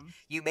I you gonna? am.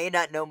 You may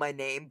not know my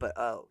name, but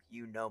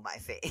you know my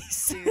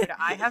face. Dude,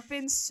 I have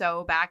been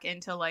so back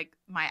into like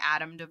my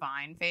Adam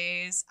Devine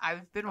phase.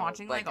 I've been Oh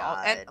watching my like all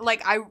and God.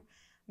 like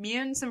me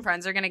and some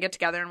friends are gonna get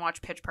together and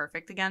watch Pitch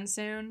Perfect again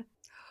soon.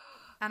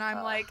 And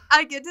I'm like,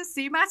 I get to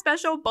see my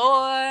special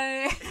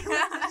boy.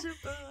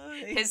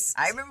 His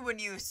I remember when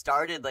you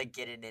started like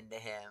getting into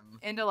him.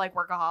 into like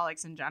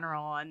workaholics in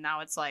general, and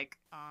now it's like,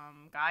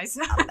 guys,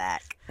 I'm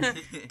back.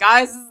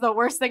 guys, this is the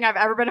worst thing I've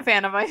ever been a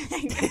fan of, I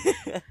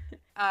think.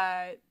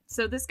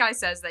 So this guy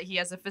says that he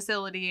has a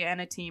facility and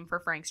a team for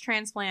Frank's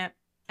transplant,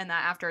 and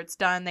that after it's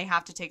done, they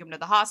have to take him to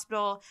the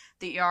hospital.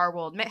 The ER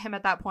will admit him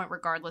at that point,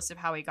 regardless of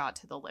how he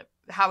got the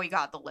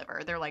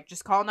liver. They're like,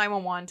 just call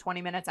 911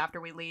 20 minutes after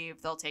we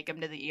leave. They'll take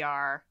him to the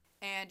ER.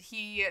 And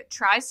he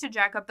tries to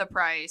jack up the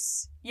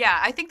price. Yeah,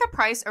 I think the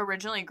price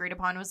originally agreed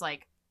upon was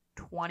like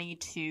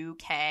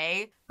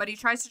 $22K, but he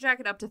tries to jack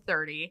it up to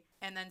 30,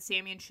 and then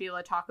Sammy and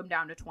Sheila talk him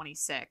down to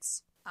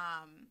 26.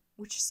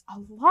 Which is a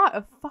lot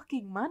of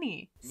fucking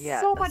money. Yeah,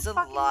 so much that's a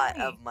fucking lot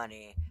money. of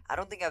money. I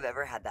don't think I've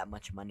ever had that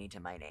much money to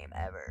my name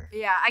ever.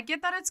 Yeah, I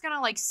get that it's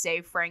gonna like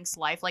save Frank's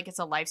life, like it's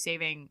a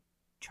life-saving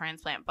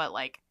transplant, but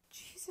like,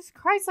 Jesus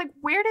Christ, like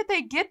where did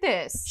they get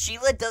this?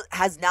 Sheila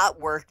has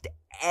not worked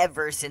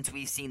ever since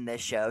we've seen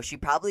this show. She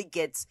probably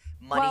gets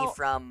money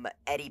from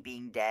Eddie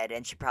being dead,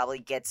 and she probably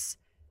gets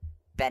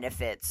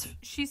benefits.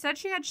 She said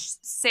she had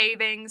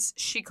savings,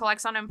 she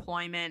collects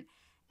unemployment,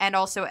 and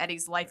also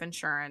Eddie's life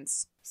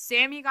insurance.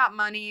 Sammy got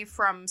money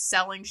from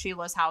selling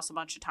Sheila's house a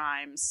bunch of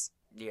times.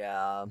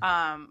 Yeah.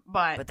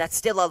 But that's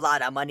still a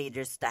lot of money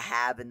just to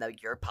have in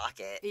your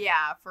pocket.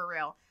 Yeah, for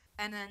real.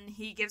 And then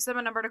he gives them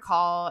a number to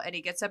call, and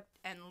he gets up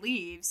and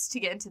leaves to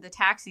get into the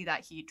taxi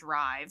that he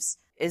drives.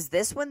 Is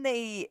this when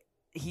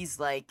he's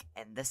like,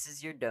 and this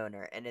is your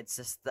donor, and it's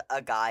just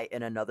a guy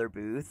in another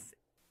booth?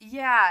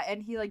 Yeah,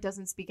 and he like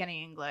doesn't speak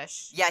any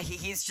English. Yeah,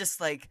 he's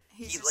just like,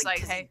 he's just like,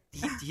 hey.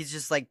 He's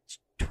just like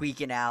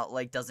tweaking out,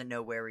 like doesn't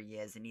know where he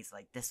is, and he's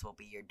like, this will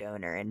be your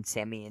donor. And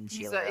Sammy and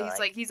Sheila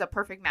he's a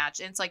perfect match.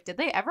 And it's like, did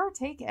they ever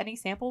take any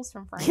samples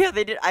from Frank? Yeah,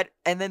 they did.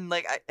 And then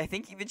like I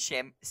think even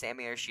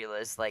Sammy or Sheila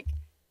is like,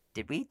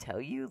 did we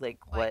tell you like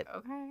what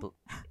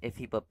if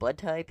what blood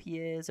type he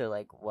is, or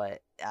like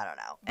what? I don't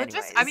know. But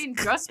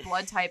Anyways. just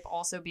blood type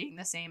also being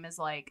the same as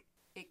like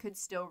it could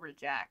still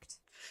reject.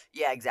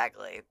 Yeah,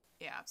 exactly.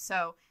 Yeah.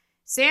 So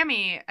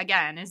Sammy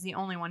again is the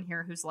only one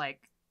here who's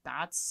like,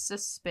 that's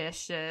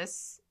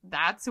suspicious.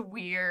 That's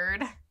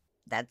weird.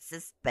 That's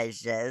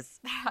suspicious.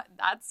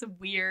 That's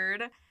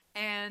weird.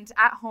 And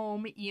at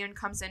home, Ian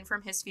comes in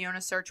from his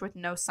Fiona search with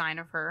no sign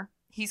of her.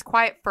 He's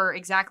quiet for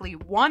exactly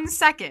 1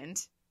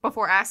 second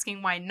before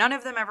asking why none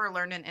of them ever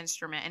learned an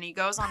instrument. And he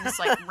goes on this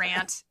like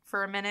rant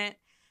for a minute,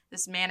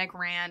 this manic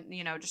rant,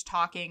 just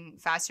talking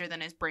faster than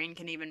his brain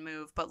can even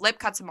move. But Lip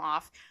cuts him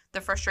off.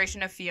 The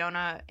frustration of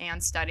Fiona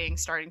and studying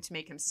starting to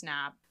make him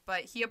snap.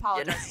 But he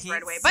apologizes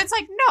right away. But it's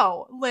like,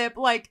 no, Lip,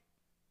 like,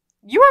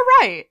 you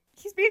were right.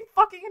 He's being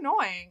fucking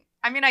annoying.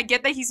 I mean, I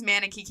get that he's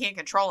manic, he can't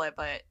control it,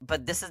 but...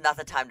 But this is not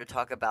the time to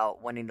talk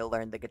about wanting to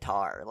learn the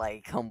guitar.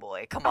 Like,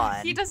 homeboy, come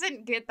on. He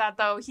doesn't get that,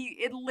 though.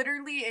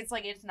 It's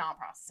like, it's not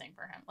processing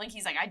for him. Like,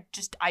 he's like,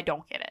 I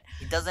don't get it.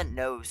 He doesn't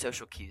know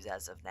social cues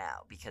as of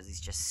now, because he's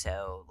just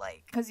so,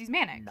 like... Because he's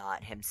manic.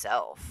 Not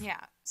himself.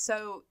 Yeah.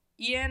 So,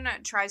 Ian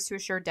tries to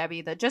assure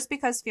Debbie that just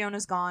because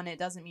Fiona's gone, it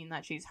doesn't mean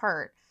that she's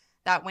hurt.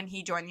 That when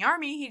he joined the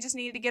army, he just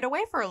needed to get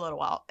away for a little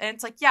while. And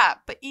it's like, yeah,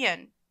 but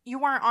Ian... You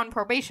weren't on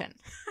probation.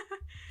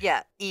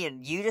 Yeah,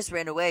 Ian, you just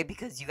ran away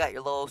because you got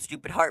your little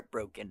stupid heart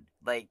broken.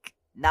 Like,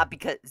 not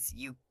because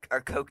you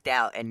are coked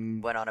out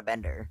and went on a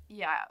bender.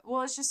 Yeah,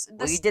 well, it's just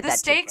you did that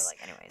stakes. Too,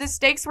 anyways. The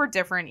stakes were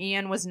different.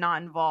 Ian was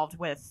not involved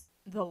with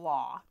the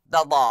law.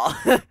 The law.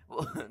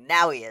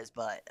 Now he is,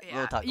 but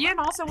we'll talk about Ian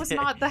that. also was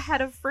not the head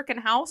of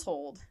frickin'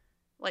 household.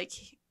 Like,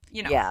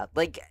 Yeah,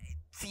 like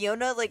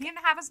Fiona, like he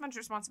didn't have as much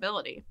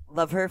responsibility.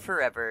 Love her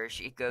forever.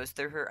 She goes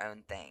through her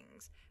own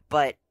things,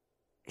 but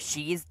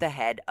she's the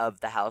head of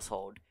the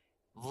household.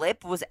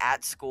 Lip was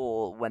at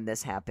school when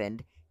this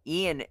happened.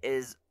 Ian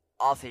is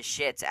off his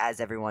shits, as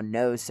everyone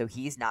knows, so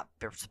he's not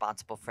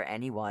responsible for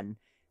anyone.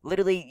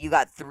 Literally, you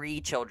got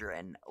 3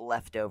 children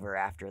left over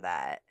after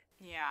that.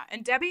 Yeah,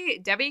 and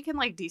Debbie can,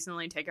 like,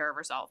 decently take care of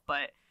herself,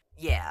 but...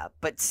 Yeah,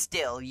 but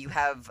still, you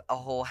have a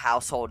whole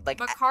household. Like,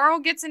 but Carl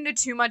gets into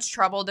too much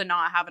trouble to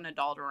not have an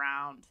adult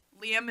around.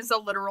 Liam is a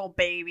literal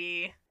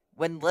baby.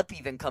 When Lip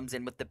even comes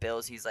in with the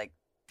bills, he's like,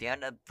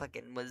 Fiona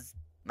fucking was...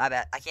 My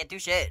bad. I can't do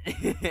shit.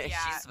 Yeah.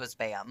 She's supposed to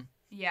pay him.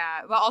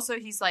 Yeah, but also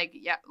he's like,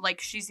 yeah,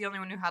 like she's the only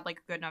one who had like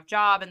a good enough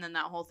job, and then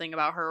that whole thing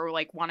about her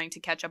like wanting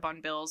to catch up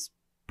on bills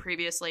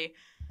previously.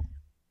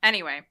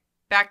 Anyway,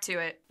 back to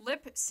it.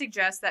 Lip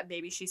suggests that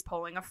maybe she's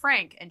pulling a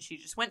Frank, and she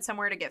just went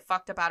somewhere to get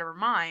fucked up out of her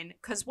mind.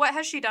 Because what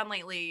has she done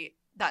lately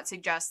that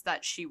suggests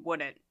that she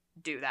wouldn't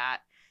do that?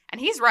 And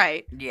he's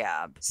right.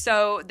 Yeah.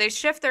 So they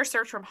shift their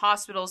search from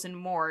hospitals and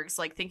morgues,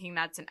 like thinking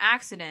that's an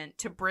accident,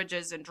 to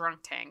bridges and drunk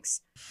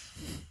tanks.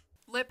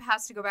 Lip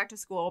has to go back to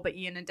school, but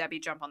Ian and Debbie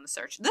jump on the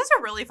search. This is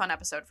a really fun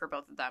episode for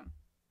both of them.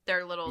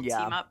 their little Yeah.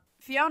 team up.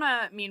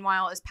 Fiona,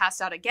 meanwhile, is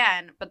passed out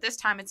again, but this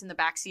time it's in the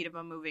backseat of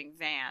a moving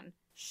van.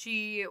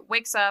 She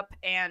wakes up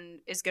and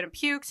is going to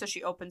puke, so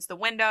she opens the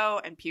window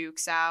and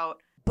pukes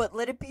out. But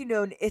let it be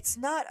known, it's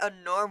not a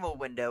normal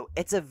window.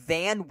 It's a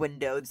van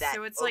window that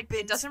So it's like, it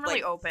opens, doesn't really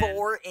like, open.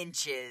 4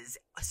 inches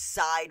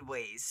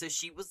sideways. So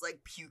she was like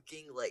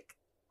puking like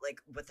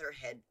with her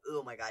head.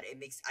 Oh my god,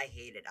 I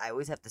hate it. I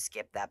always have to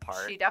skip that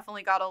part. She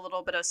definitely got a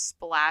little bit of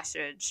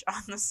splashage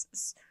on the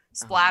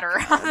splatter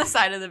on the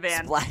side of the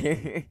van.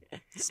 Splatter.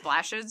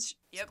 Splashage?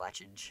 Yep.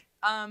 Splashage.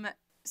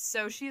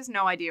 So she has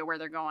no idea where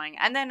they're going.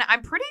 And then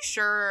I'm pretty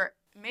sure,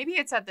 maybe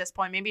it's at this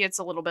point, maybe it's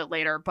a little bit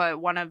later, but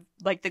one of,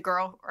 like, the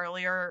girl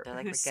earlier They're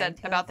like, who "We're said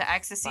going to about the the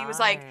ecstasy was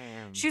like,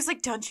 farm." she was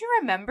like, don't you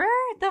remember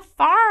the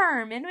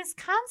farm in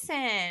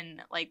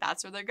Wisconsin? Like,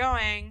 that's where they're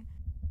going.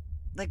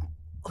 Like,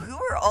 who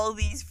are all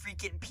these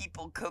freaking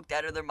people coked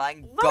out of their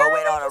mind Literally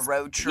going on a just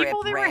road trip?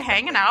 People they were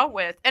hanging randomly? out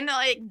with. And,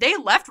 like, they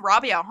left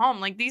Robbie at home.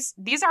 Like, these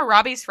are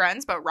Robbie's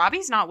friends, but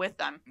Robbie's not with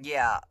them.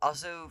 Yeah.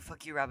 Also,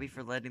 fuck you, Robbie,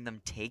 for letting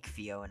them take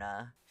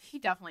Fiona. He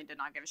definitely did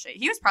not give a shit.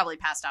 He was probably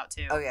passed out,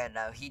 too. Oh yeah,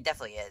 no, he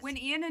definitely is. When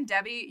Ian and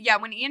Debbie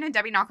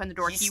knock on the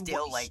door, He's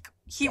still like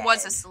he dead.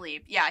 was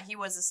asleep. Yeah, he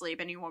was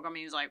asleep, and he woke up and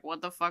he was like, "What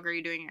the fuck are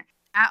you doing here?"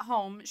 At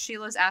home,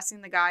 Sheila's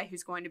asking the guy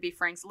who's going to be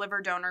Frank's liver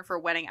donor for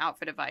wedding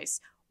outfit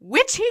advice,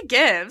 which he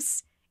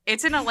gives.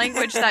 It's in a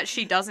language that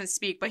she doesn't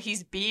speak, but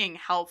he's being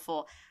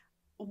helpful.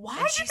 Why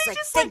And did she's they like,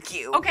 just "Thank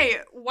you." Okay,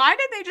 why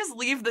did they just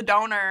leave the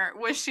donor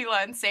with Sheila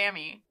and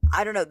Sammy?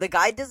 I don't know. The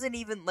guy doesn't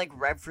even like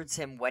reference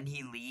him when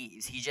he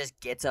leaves. He just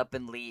gets up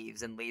and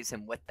leaves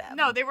him with them.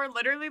 No, they were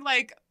literally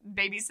like,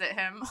 babysit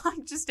him.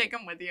 Like, just take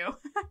him with you.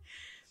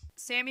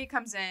 Sammy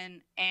comes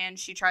in and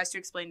she tries to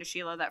explain to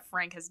Sheila that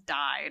Frank has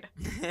died.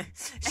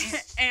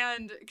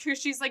 And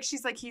she's like,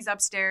 he's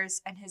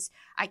upstairs and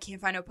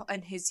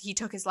he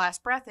took his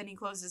last breath and he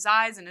closed his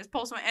eyes and his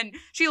pulse went, and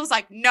Sheila's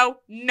like,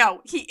 no,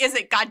 he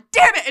isn't. God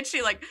damn it. And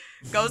she like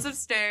goes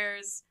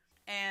upstairs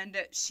and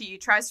she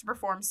tries to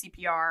perform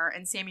CPR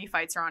and Sammy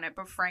fights her on it,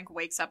 but Frank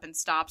wakes up and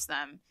stops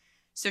them.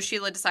 So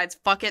Sheila decides,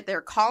 fuck it,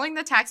 they're calling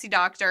the taxi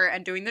doctor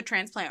and doing the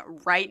transplant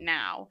right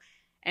now.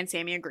 And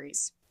Sammy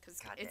agrees. Because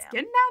it's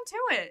getting down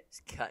to it.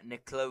 It's cutting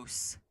it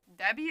close.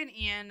 Debbie and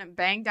Ian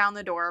bang down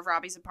the door of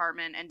Robbie's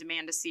apartment and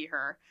demand to see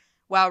her.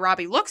 While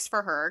Robbie looks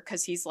for her,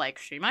 because he's like,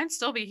 she might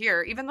still be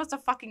here, even though it's a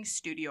fucking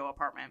studio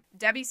apartment.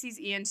 Debbie sees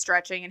Ian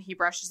stretching and he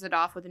brushes it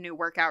off with a new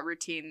workout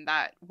routine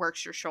that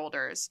works your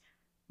shoulders.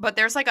 But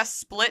there's like a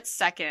split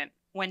second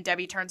when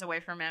Debbie turns away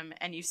from him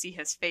and you see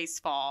his face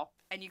fall.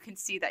 And you can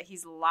see that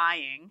he's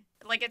lying.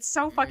 Like, it's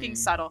so fucking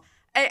subtle.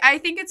 I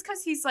think it's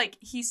because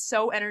he's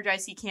so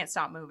energized he can't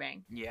stop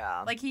moving.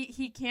 Yeah. Like,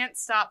 he can't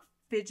stop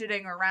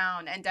fidgeting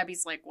around. And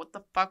Debbie's like, what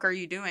the fuck are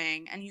you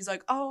doing? And he's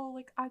like, oh,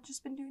 like, I've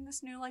just been doing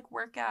this new, like,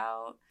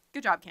 workout.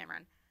 Good job,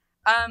 Cameron.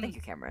 Thank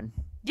you, Cameron.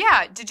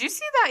 Yeah, did you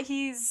see that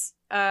he's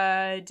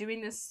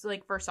doing this,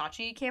 like,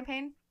 Versace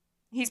campaign?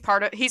 He's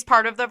part of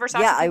the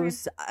Versace campaign?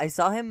 I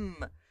saw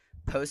him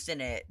posting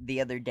it the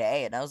other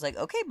day, and I was like,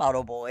 okay,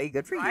 model boy,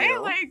 good for Right?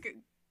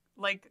 you.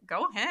 Like,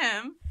 go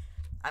him.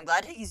 I'm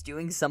glad he's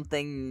doing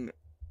something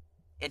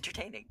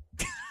entertaining.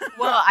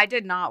 Well, I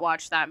did not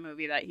watch that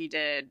movie that he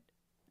did,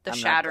 the I'm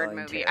not Shattered going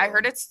movie. to. I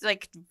heard it's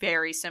like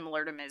very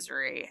similar to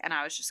Misery, and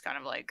I was just kind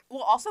of like,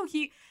 well, also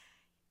he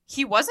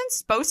wasn't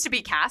supposed to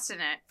be cast in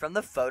it. From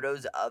the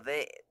photos of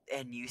it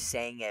and you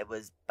saying it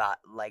was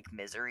like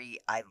Misery,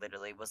 I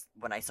literally was,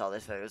 when I saw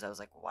those photos, I was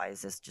like, why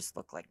does this just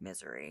look like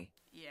Misery?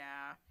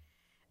 Yeah,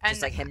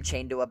 Just like him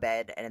chained to a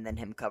bed and then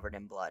him covered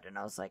in blood, and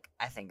I was like,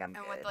 I think I'm good.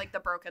 and with like the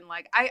broken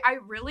leg, I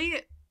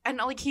really. And,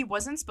 like, he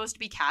wasn't supposed to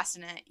be cast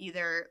in it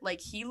either.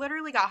 Like, he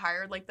literally got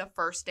hired, like, the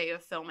first day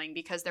of filming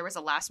because there was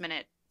a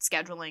last-minute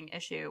scheduling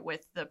issue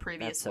with the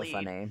previous That's so lead.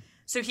 funny.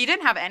 So he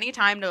didn't have any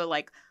time to,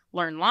 like,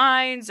 learn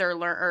lines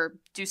or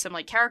do some,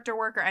 like, character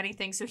work or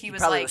anything. So he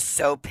was, probably like... was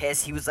so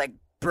pissed. He was like,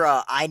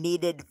 bruh, I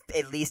needed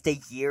at least a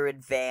year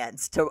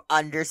advance to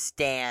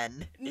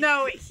understand.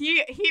 No,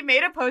 he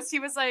made a post. He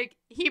was like,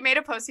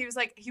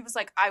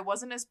 I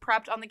wasn't as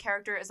prepped on the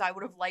character as I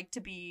would have liked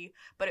to be,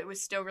 but it was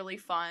still really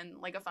fun,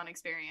 like a fun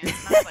experience.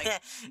 And I was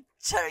like,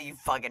 shut up, you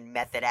fucking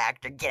method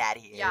actor. Get out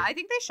of here. yeah, I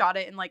think they shot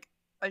it in like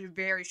a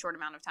very short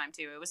amount of time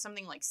too. It was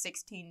something like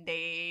 16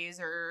 days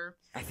or...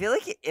 I feel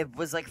like it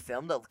was like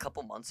filmed a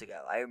couple months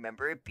ago. I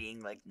remember it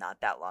being like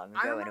not that long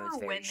I ago, remember and it was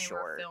very when they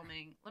short. were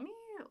filming. Let me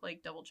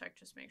like double check,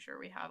 just make sure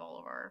we have all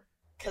of our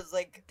Cause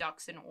like,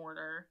 ducks in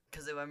order.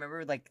 cause I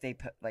remember like they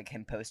put like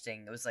him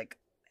posting. It was like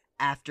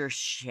after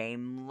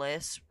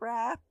Shameless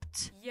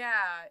wrapped. Yeah,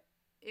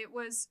 it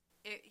was.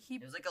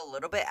 It was like a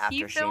little bit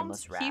after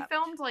Shameless wrapped. He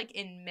filmed like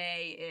in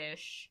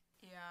May-ish.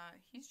 Yeah,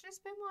 he's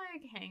just been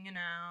like hanging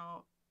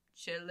out,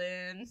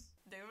 chilling,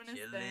 doing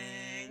his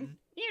thing.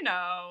 You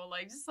know,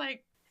 like just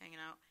like hanging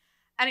out.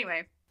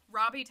 Anyway,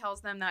 Robbie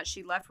tells them that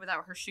she left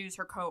without her shoes,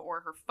 her coat,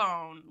 or her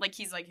phone. Like,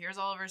 he's like, here's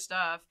all of her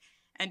stuff.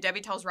 And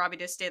Debbie tells Robbie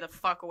to stay the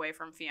fuck away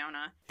from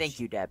Fiona. Thank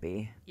you,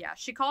 Debbie. Yeah,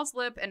 she calls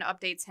Lip and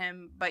updates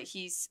him, but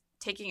he's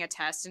taking a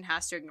test and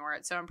has to ignore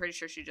it, so I'm pretty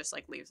sure she just,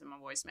 like, leaves him a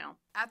voicemail.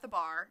 At the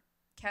bar,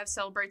 Kev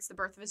celebrates the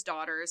birth of his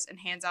daughters and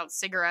hands out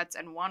cigarettes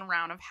and 1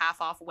 round of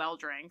half-off well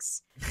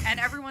drinks. And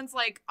everyone's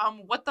like,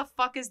 what the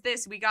fuck is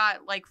this? We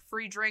got, like,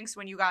 free drinks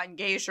when you got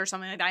engaged or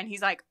something like that. And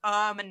he's like,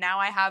 and now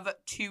I have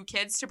 2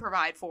 kids to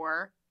provide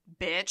for,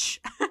 bitch.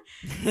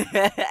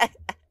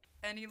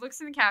 And he looks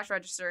in the cash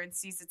register and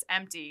sees it's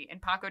empty,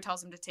 and Paco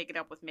tells him to take it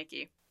up with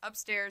Mickey.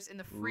 Upstairs, in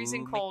the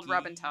freezing cold Mickey.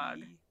 rub and tug,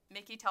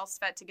 Mickey tells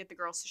Svet to get the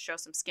girls to show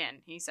some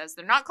skin. He says,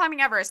 they're not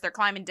climbing Everest, they're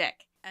climbing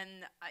Dick. And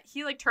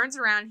he, like, turns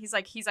around, he's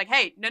like,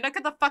 hey, Nanook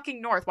of the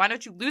fucking North, why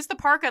don't you lose the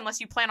parka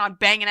unless you plan on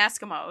banging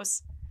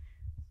Eskimos?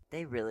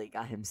 They really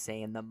got him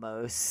saying the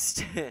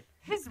most.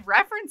 His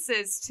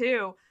references,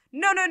 too.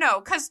 No,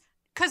 because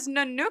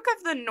Nanook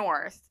of the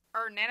North,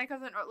 or Nanook of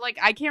the North, like,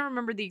 I can't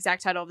remember the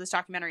exact title of this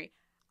documentary.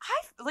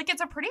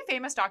 It's a pretty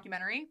famous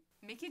documentary.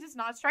 Mickey does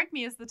not strike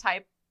me as the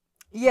type.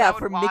 Yeah, would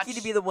for watch- Mickey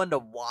to be the one to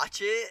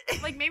watch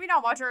it. Like, maybe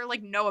not watch it or,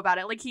 like, know about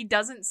it. Like, he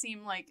doesn't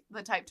seem like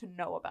the type to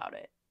know about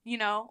it. You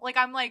know? Like,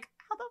 I'm like,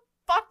 how the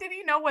fuck did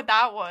he know what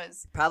that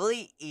was?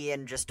 Probably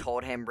Ian just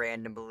told him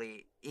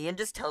randomly. Ian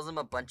just tells him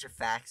a bunch of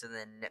facts and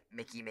then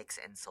Mickey makes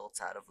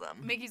insults out of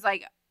them. Mickey's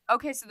like,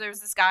 okay, so there's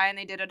this guy and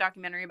they did a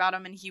documentary about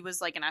him and he was,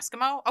 like, an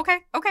Eskimo. Okay.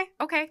 Okay,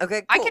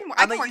 cool. I can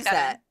work use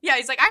that in. Yeah,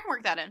 he's like, I can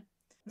work that in.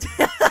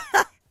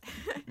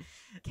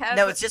 Kev,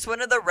 No, it's just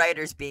one of the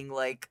writers being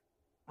like,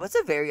 what's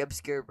a very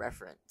obscure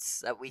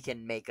reference that we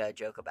can make a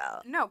joke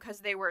about? No,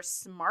 because they were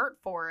smart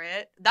for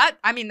it. That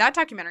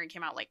documentary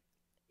came out, like,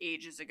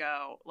 ages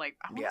ago. Like,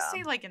 I want to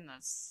say, like, in the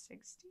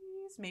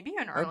 60s? Maybe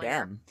even earlier. Oh,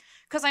 damn.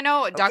 Because I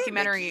know a Okay,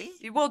 documentary...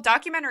 Mickey. Well,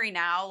 documentary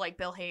now, like,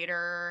 Bill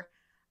Hader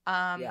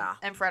Yeah.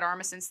 and Fred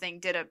Armisen's thing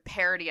did a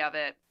parody of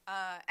it.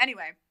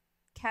 Anyway,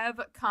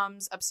 Kev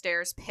comes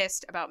upstairs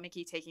pissed about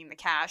Mickey taking the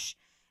cash.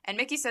 And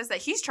Mickey says that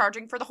he's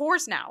charging for the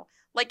whores now.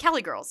 Like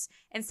Kelly girls.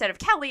 Instead of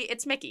Kelly,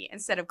 it's Mickey.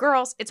 Instead of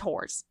girls, it's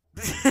whores.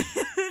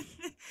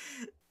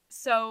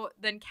 So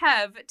then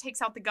Kev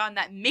takes out the gun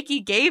that Mickey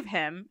gave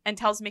him and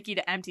tells Mickey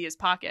to empty his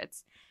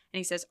pockets. And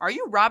he says, are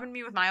you robbing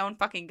me with my own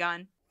fucking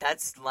gun?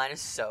 That line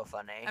is so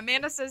funny.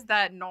 Amanda says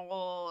that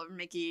Noel,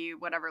 Mickey,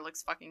 whatever,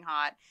 looks fucking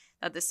hot.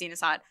 That the scene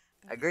is hot.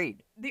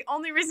 Agreed. The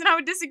only reason I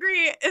would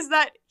disagree is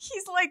that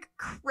he's, like,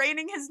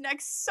 craning his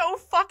neck so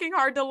fucking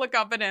hard to look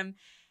up at him.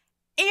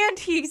 And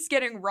he's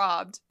getting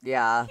robbed.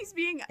 Yeah. He's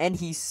being... And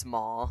he's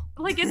small.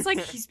 Like, it's like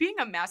he's being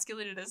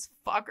emasculated as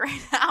fuck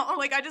right now.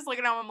 Like, I just look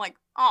at him, I'm like,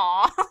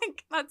 aw,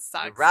 like, that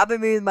sucks. You're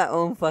robbing me with my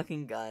own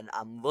fucking gun.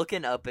 I'm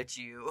looking up at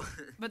you.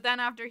 But then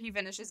after he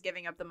finishes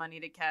giving up the money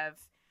to Kev,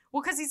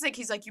 well, because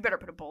he's like, you better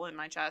put a bullet in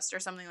my chest or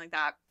something like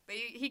that. But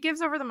he gives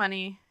over the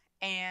money,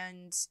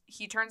 and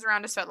he turns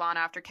around to Svetlana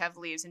after Kev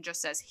leaves and just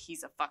says,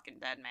 he's a fucking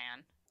dead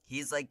man.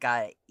 He's like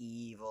got an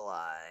evil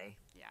eye.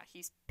 Yeah,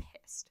 he's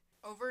pissed.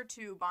 Over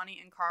to Bonnie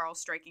and Carl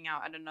striking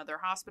out at another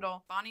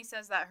hospital. Bonnie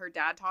says that her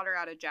dad taught her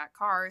how to jack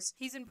cars.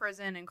 He's in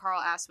prison, and Carl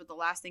asks what the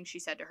last thing she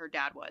said to her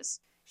dad was.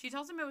 She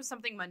tells him it was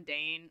something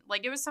mundane.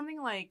 Like, it was something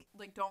like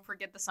don't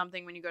forget the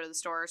something when you go to the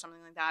store or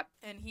something like that.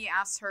 And he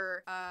asks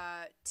her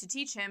to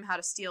teach him how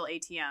to steal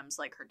ATMs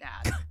like her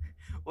dad.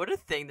 What a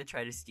thing to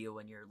try to steal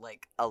when you're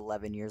like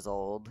 11 years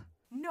old.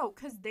 No,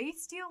 because they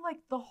steal, like,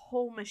 the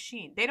whole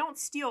machine. They don't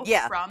steal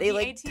from they, the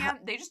like,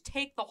 ATM. They just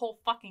take the whole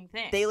fucking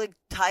thing. They like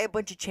tie a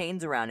bunch of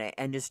chains around it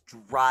and just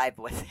drive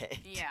with it.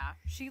 Yeah.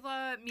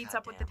 Sheila meets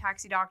up with the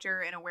taxi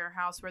doctor in a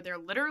warehouse where they're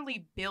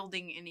literally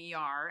building an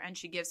ER, and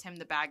she gives him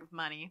the bag of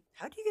money.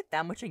 How do you get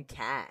that much in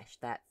cash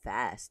that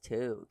fast,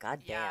 too?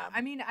 God damn. Yeah.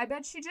 I mean, I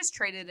bet she just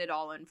traded it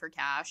all in for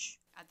cash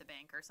at the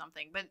bank or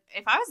something. But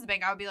if I was the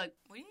bank, I would be like,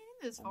 what do you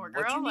need this for,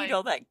 girl? What do you like, need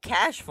all that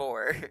cash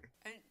for?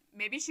 and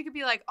maybe she could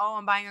be like, oh,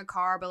 I'm buying a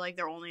car, but, like,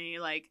 they're only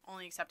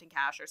accepting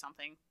cash or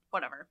something.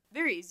 Whatever.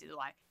 Very easy to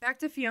lie. Back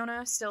to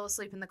Fiona, still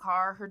asleep in the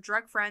car. Her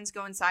drug friends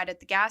go inside at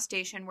the gas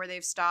station where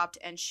they've stopped,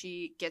 and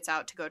she gets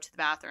out to go to the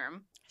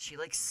bathroom. She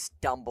like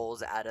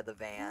stumbles out of the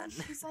van.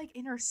 She's like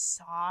in her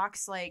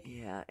socks, like...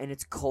 Yeah, and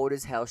it's cold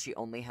as hell. She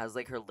only has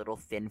like her little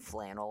thin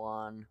flannel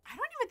on. I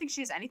don't even think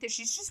she has anything.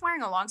 She's just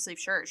wearing a long sleeve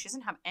shirt. She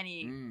doesn't have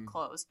any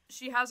clothes.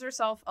 She has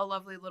herself a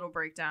lovely little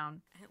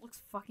breakdown, and it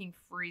looks fucking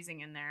freezing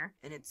in there.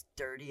 And it's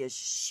dirty as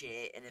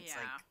shit, and it's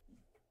like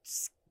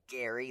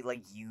scary,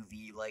 like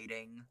UV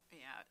lighting.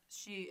 Yeah,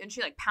 she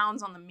like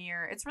pounds on the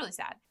mirror. It's really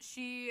sad.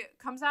 She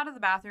comes out of the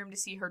bathroom to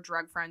see her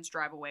drug friends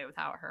drive away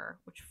without her,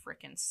 which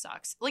freaking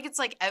sucks. Like, it's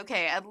like,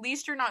 okay, at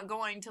least you're not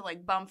going to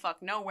like bumfuck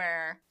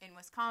nowhere in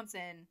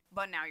Wisconsin,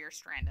 but now you're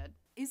stranded.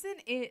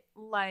 Isn't it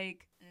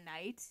like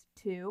night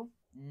too?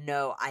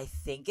 No, I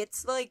think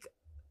it's like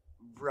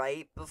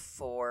right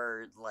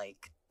before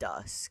like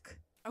dusk.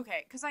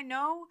 Okay, because I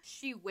know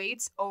she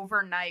waits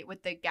overnight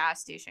with the gas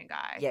station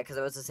guy. Yeah, because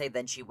I was to say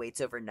then she waits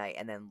overnight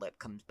and then Lip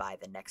comes by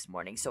the next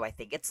morning. So I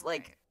think it's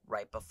like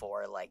right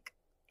before like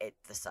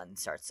the sun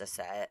starts to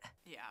set.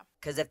 Yeah.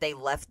 Because if they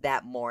left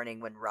that morning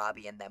when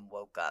Robbie and them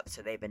woke up,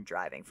 so they've been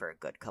driving for a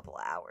good couple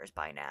of hours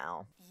by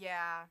now.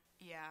 Yeah.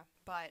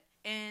 But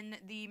in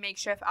the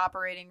makeshift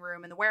operating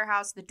room in the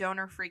warehouse, the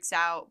donor freaks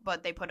out,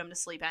 but they put him to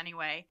sleep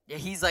anyway. Yeah,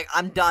 he's like,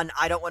 I'm done.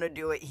 I don't want to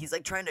do it. He's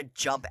like trying to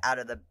jump out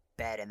of the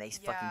bed and they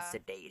fucking Yeah.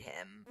 sedate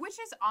him. Which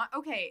is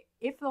okay.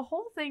 If the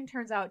whole thing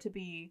turns out to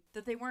be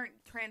that they weren't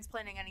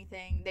transplanting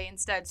anything, they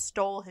instead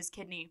stole his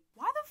kidney.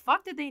 Why the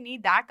fuck did they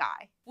need that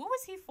guy? What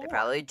was he for? They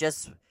probably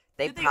just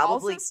did they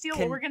probably also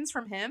steal organs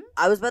from him?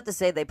 I was about to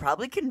say they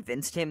probably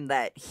convinced him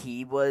that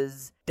he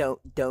was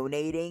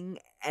donating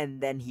and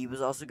then he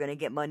was also going to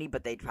get money,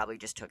 but they probably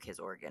just took his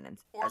organ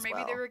Or as maybe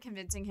well. they were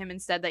convincing him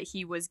instead that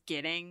he was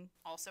getting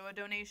also a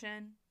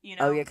donation. You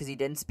know? Oh yeah, because he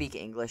didn't speak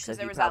English, so Because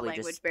he there was that probably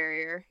language just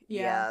barrier.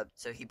 yeah.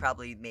 So he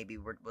probably maybe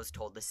was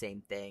told the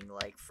same thing,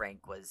 like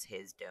Frank was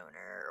his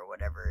donor or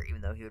whatever.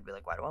 Even though he would be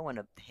like, "Why do I want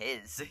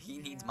his? He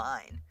needs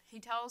mine." He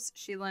tells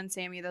Sheila and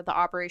Sammy that the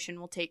operation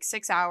will take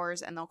 6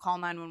 hours and they'll call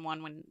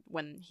 911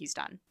 when he's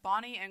done.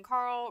 Bonnie and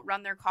Carl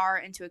run their car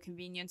into a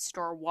convenience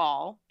store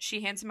wall.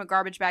 She hands him a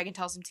garbage bag and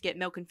tells him to get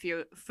milk and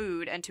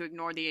food and to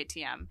ignore the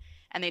ATM.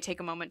 And they take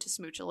a moment to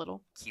smooch a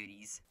little.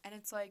 Cuties. And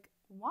it's like,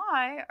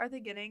 why are they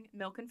getting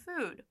milk and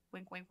food?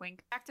 Wink, wink,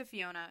 wink. Back to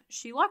Fiona.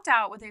 She lucked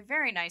out with a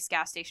very nice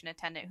gas station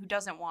attendant who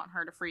doesn't want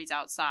her to freeze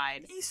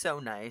outside. He's so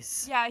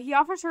nice. Yeah, he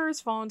offers her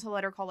his phone to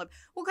let her call up.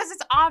 Well, because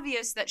it's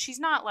obvious that she's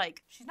not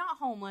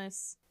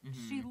homeless.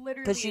 She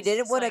literally Because she is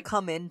didn't just, want to like,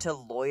 come in to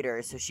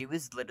loiter, so she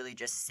was literally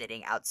just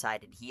sitting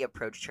outside, and he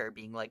approached her,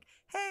 being like,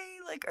 "Hey,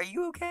 like, are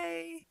you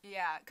okay?"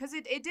 Yeah, because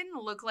it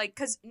didn't look like,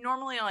 because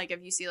normally, like,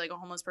 if you see, like, a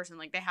homeless person,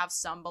 like, they have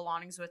some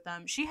belongings with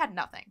them. She had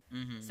nothing.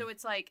 Mm-hmm. So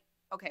it's like,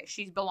 okay,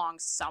 she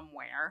belongs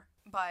somewhere.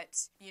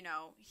 But, you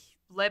know,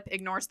 Lip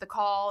ignores the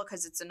call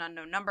because it's an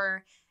unknown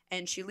number,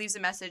 and she leaves a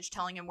message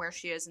telling him where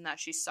she is and that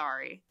she's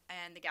sorry.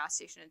 And the gas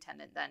station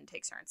attendant then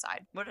takes her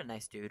inside. What a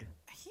nice dude.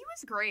 He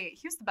was great.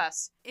 He was the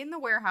best. In the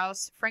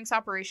warehouse, Frank's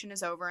operation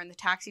is over, and the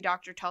taxi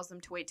doctor tells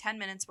them to wait 10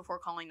 minutes before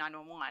calling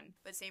 911.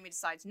 But Sammy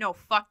decides, no,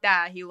 fuck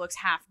that. He looks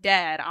half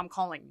dead. I'm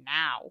calling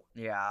now.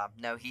 Yeah,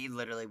 no, he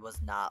literally was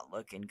not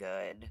looking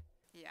good.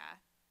 Yeah.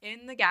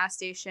 In the gas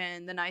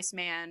station, the nice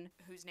man,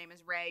 whose name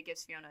is Ray,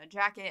 gives Fiona a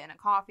jacket and a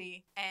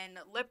coffee. And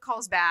Lip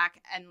calls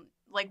back, and,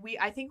 like,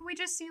 I think we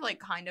just see, like,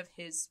 kind of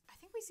I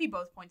think we see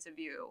both points of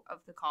view of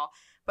the call.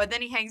 But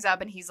then he hangs up,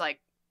 and he's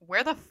like,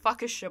 where the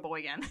fuck is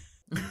Sheboygan?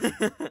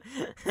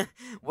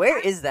 Where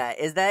is that?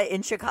 Is that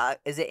in Chicago?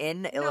 Is it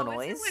in Illinois? No,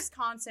 it's in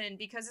Wisconsin,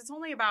 because it's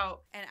only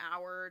about an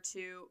hour or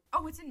two.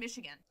 Oh, it's in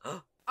Michigan.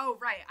 Oh,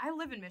 right. I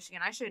live in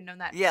Michigan. I should have known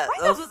that. Yeah,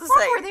 Why I was the about to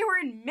fuck say. were they were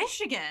in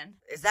Michigan?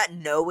 Is that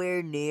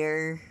nowhere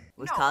near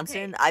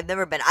Wisconsin? okay. I've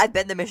never been. I've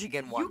been to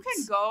Michigan once. You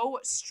can go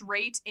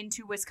straight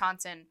into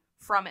Wisconsin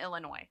from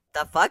Illinois.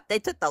 The fuck? They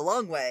took the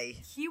long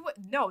way.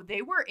 No,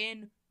 they were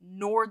in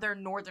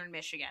northern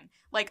Michigan.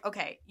 Like,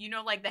 okay, you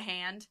know, like the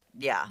hand?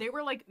 Yeah. They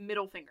were like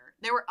middle finger.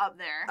 They were up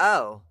there.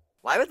 Oh.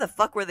 Why the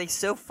fuck were they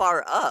so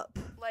far up?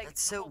 Like,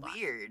 That's so hold on.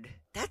 weird.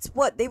 That's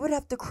what? They would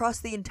have to cross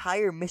the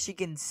entire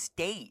Michigan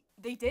state.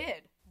 They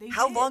did.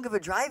 How did. long of a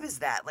drive is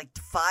that? Like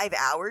 5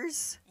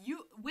 hours?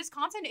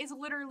 Wisconsin is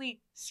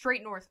literally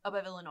straight north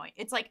above Illinois.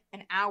 It's like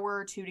an hour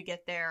or two to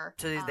get there.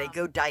 So they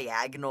go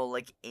diagonal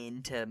like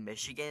into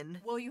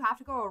Michigan? Well, you have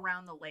to go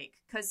around the lake.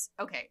 Because,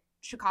 okay,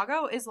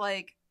 Chicago is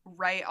like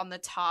right on the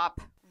top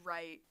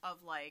right of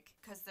like,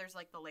 because there's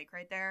like the lake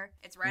right there.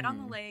 It's right on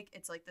the lake.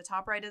 It's like the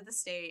top right of the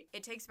state.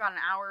 It takes about an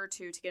hour or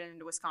two to get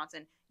into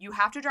Wisconsin. You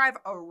have to drive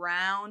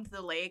around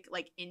the lake,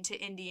 like into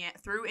Indiana,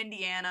 through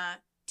Indiana,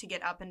 to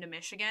get up into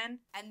Michigan.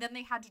 And then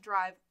they had to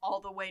drive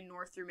all the way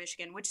north through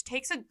Michigan, which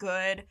takes a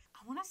good,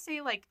 I want to say,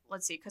 like,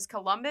 let's see, because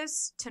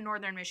Columbus to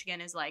northern Michigan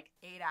is like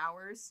 8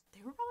 hours. They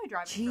were probably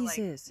driving for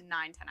Jesus.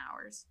 like 9-10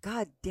 hours.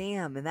 God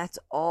damn, and that's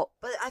all.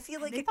 But I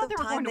feel like They at thought the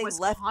they were time going to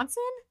they left.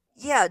 Wisconsin?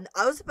 Yeah,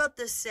 I was about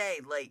to say,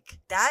 like,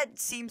 that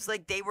seems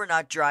like they were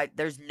not drive.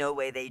 There's no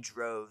way they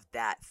drove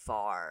that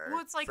far.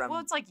 Well, it's like, from...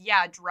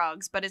 yeah,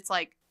 drugs, but it's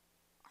like,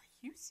 are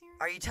you serious?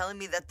 Are you telling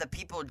me that the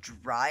people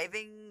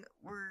driving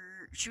were?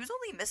 She was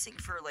only missing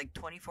for like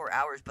 24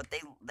 hours, but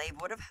they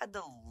would have had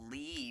to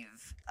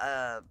leave,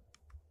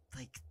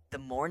 like the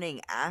morning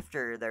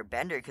after their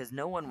bender because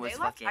no one was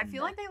fucking. I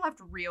feel like they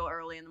left real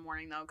early in the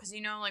morning though, because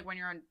you know, like when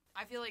you're on,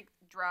 I feel like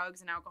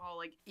drugs and alcohol,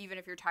 like even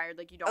if you're tired,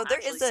 like you don't. Oh, there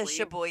actually is a sleep.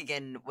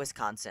 Sheboygan,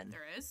 Wisconsin.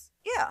 There is.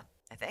 Yeah,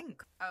 I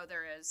think. Oh,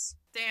 there is.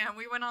 Damn,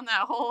 we went on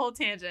that whole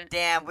tangent.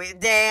 Damn.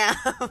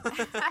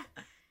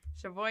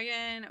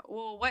 Sheboygan.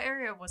 Well, what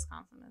area of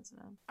Wisconsin is it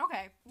in?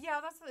 Okay,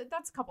 yeah,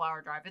 that's a couple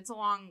hour drive. It's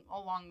along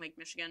Lake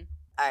Michigan.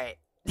 All right,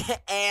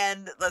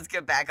 and let's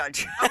get back on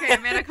track. Okay,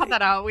 Amanda, cut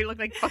that out. We look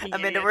like fucking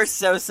Amanda, idiots. we're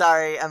so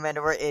sorry.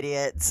 Amanda, we're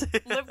idiots.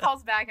 Liv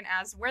calls back and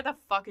asks, "Where the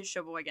fuck is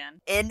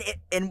Sheboygan?"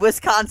 In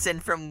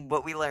Wisconsin, from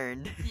what we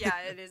learned. Yeah,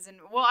 it is.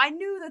 Well, I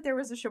knew that there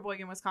was a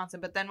Sheboygan,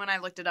 Wisconsin, but then when I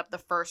looked it up, the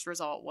first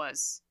result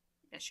was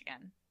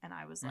Michigan, and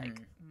I was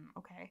like,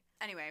 okay.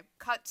 Anyway,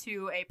 cut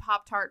to a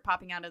Pop-Tart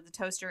popping out of the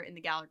toaster in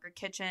the Gallagher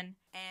kitchen,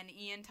 and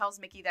Ian tells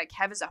Mickey that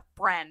Kev is a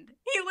friend.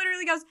 He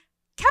literally goes,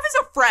 "Kev is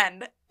a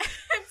friend."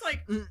 It's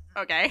like,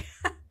 okay.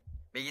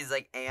 Mickey's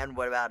like, and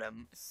what about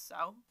him?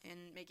 So,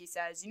 and Mickey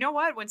says, "You know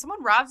what? When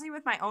someone robs me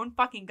with my own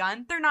fucking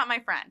gun, they're not my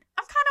friend."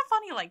 I'm kind of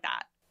funny like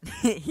that.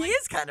 He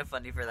is kind of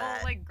funny for that.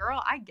 Well, like,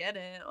 girl, I get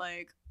it.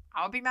 Like,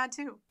 I would be mad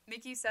too.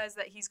 Mickey says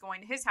that he's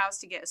going to his house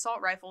to get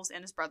assault rifles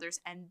and his brother's,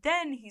 and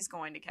then he's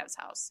going to Kev's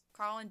house.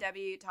 Carl and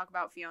Debbie talk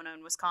about Fiona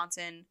in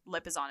Wisconsin.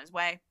 Lip is on his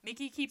way.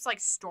 Mickey keeps like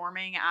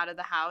storming out of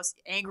the house,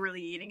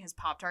 angrily eating his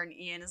Pop-Tart, and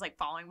Ian is like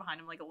following behind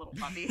him like a little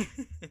puppy.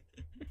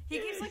 He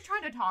keeps like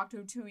trying to talk to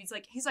him too. He's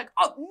like,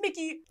 oh,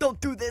 Mickey,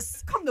 don't do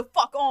this. Come the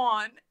fuck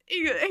on.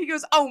 He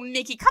goes, oh,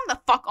 Mickey, come the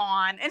fuck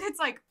on. And it's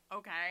like,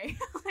 okay.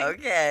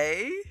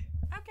 Okay,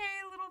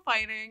 a little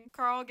fighting.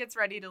 Carl gets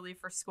ready to leave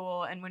for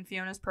school, and when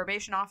Fiona's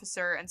probation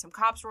officer and some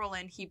cops roll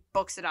in, he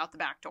books it out the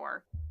back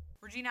door.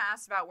 Regina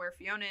asks about where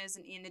Fiona is,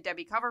 and Ian and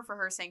Debbie cover for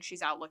her, saying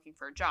she's out looking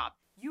for a job.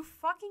 You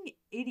fucking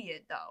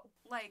idiot, though.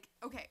 Like,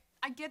 okay,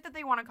 I get that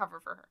they want to cover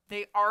for her.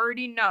 They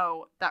already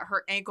know that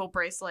her ankle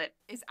bracelet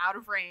is out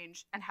of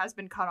range and has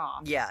been cut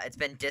off. Yeah, it's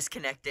been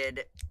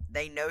disconnected.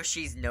 They know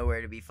she's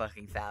nowhere to be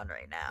fucking found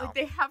right now. Like,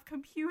 they have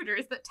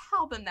computers that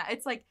tell them that.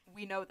 It's like,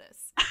 we know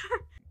this.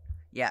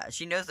 Yeah,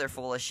 she knows they're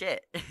full of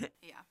shit.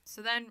 Yeah.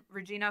 So then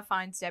Regina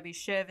finds Debbie's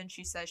shiv, and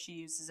she says she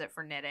uses it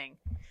for knitting.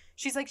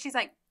 She's like,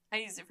 I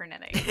use it for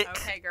knitting.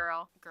 Okay,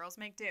 girl. Girls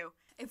make do.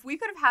 If we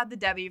could have had the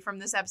Debbie from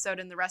this episode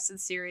and the rest of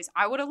the series,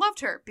 I would have loved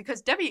her,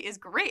 because Debbie is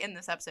great in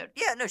this episode.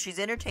 Yeah, no, she's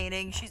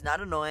entertaining. She's not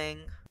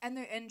annoying.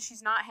 And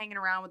she's not hanging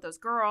around with those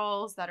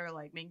girls that are,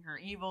 like, making her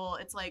evil.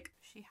 It's like,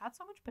 she had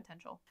so much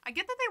potential. I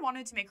get that they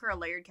wanted to make her a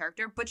layered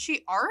character, but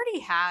she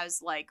already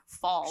has, like,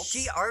 faults.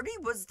 She already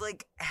was,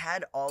 like,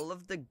 had all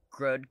of the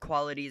good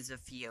qualities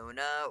of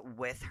Fiona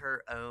with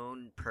her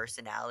own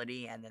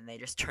personality, and then they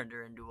just turned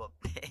her into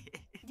a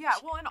bitch. Yeah,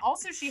 well, and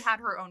also she had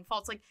her own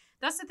faults. Like,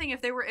 that's the thing.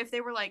 If they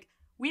were like,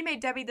 we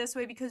made Debbie this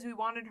way because we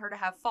wanted her to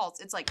have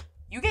faults, it's like,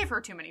 you gave her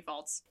too many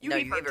faults. You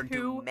gave her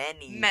too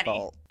many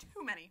faults.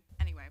 Too many.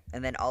 Anyway.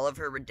 And then all of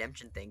her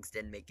redemption things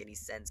didn't make any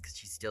sense because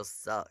she still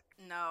sucked.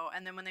 No,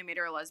 and then when they made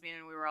her a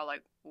lesbian, we were all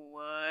like,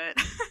 what?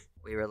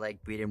 We were like,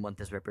 we didn't want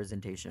this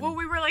representation. Well,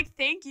 we were like,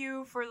 thank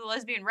you for the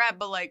lesbian rep,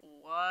 but like,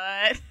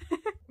 what?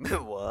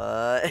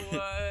 What?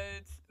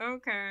 What?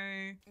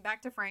 Okay.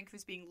 Back to Frank,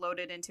 who's being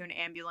loaded into an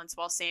ambulance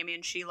while Sammy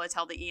and Sheila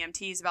tell the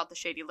EMTs about the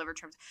shady liver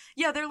transplant.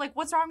 Yeah, they're like,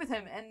 what's wrong with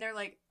him? And they're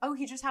like, oh,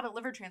 he just had a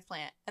liver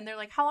transplant. And they're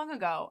like, how long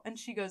ago? And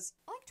she goes,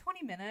 like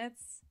 20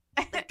 minutes.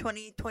 Like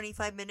 20,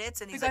 25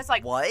 minutes? And he's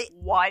like, what?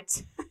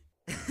 What?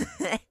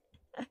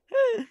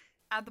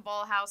 At the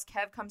ball house,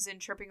 Kev comes in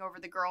tripping over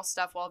the girl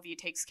stuff while V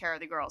takes care of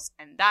the girls.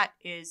 And that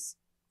is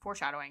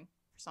foreshadowing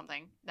for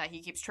something, that he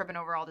keeps tripping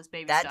over all this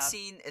baby stuff. That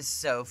scene is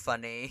so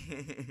funny.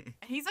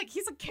 And he's like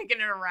kicking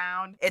it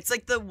around. It's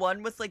like the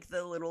one with like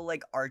the little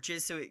like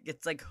arches, so it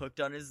gets like hooked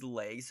on his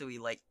leg, so he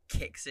like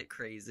kicks it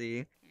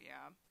crazy.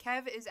 Yeah.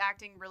 Kev is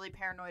acting really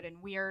paranoid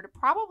and weird,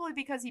 probably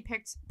because he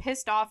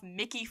pissed off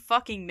Mickey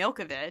fucking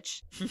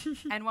Milkovich.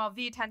 And while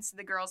V tends to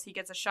the girls, he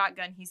gets a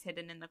shotgun he's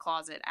hidden in the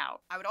closet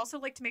out. I would also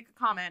like to make a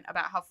comment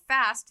about how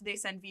fast they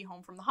send V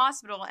home from the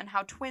hospital, and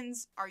how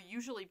twins are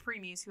usually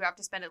preemies who have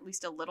to spend at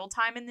least a little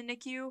time in the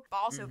NICU, but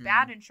also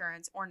bad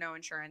insurance or no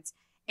insurance.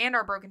 And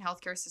our broken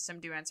healthcare system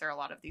do answer a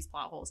lot of these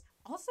plot holes.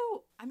 Also,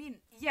 I mean,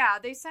 yeah,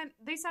 they sent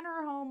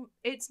her home.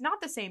 It's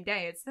not the same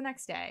day. It's the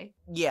next day.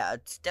 Yeah,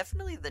 it's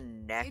definitely the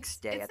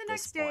next day. It's the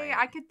next day.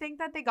 I could think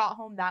that they got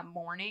home that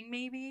morning,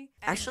 maybe.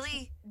 And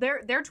actually,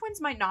 their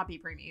twins might not be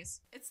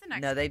preemies. It's the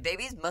next. No, they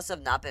babies must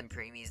have not been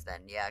preemies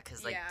then. Yeah,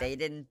 because like they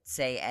didn't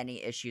say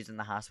any issues in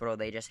the hospital.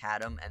 They just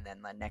had them, and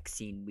then the next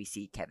scene we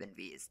see Kevin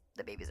V's.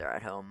 The babies are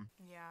at home.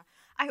 Yeah.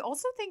 I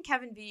also think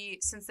Kevin V,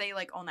 since they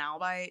like own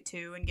Alibi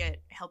too and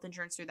get health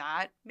insurance through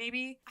that,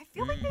 maybe I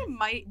feel like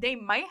they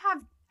might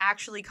have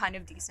actually kind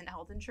of decent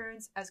health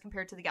insurance as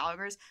compared to the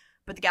Gallaghers.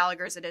 But the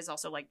Gallaghers, it is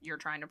also like you're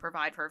trying to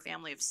provide for a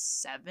family of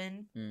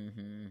 7.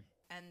 Mm-hmm.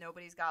 And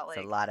nobody's got like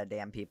it's a lot of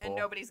damn people. And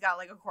nobody's got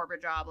like a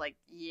corporate job. Like,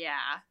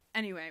 yeah.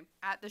 Anyway,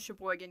 at the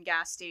Sheboygan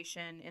gas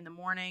station in the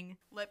morning,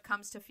 Lip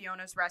comes to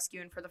Fiona's rescue,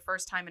 and for the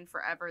first time in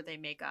forever, they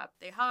make up.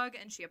 They hug,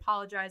 and she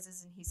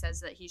apologizes, and he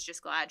says that he's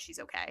just glad she's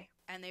okay.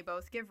 And they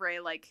both give Ray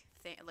like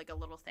a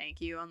little thank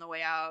you on the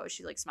way out.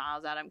 She like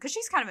smiles at him because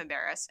she's kind of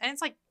embarrassed, and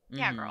it's like,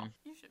 yeah, girl,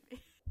 you should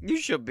be. You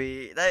should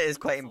be. That is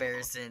quite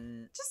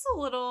embarrassing. Just a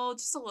little.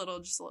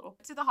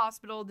 To the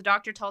hospital, the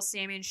doctor tells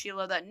Sammy and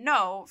Sheila that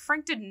no,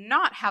 Frank did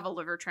not have a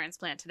liver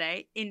transplant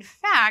today. In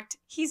fact,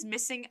 he's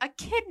missing a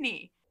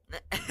kidney.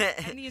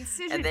 And the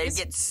incision and they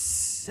get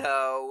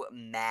so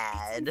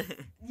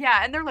mad.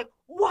 Yeah, and they're like,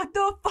 what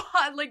the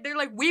fuck? Like, they're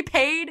like, we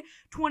paid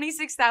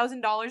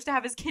 $26,000 to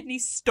have his kidney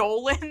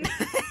stolen.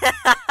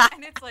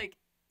 And it's like,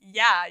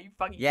 yeah, you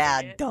fucking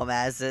idiot.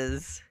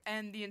 Dumbasses.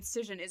 And the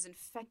incision is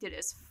infected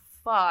as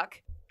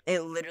fuck.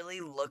 It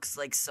literally looks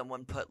like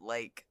someone put,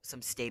 like,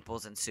 some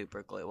staples and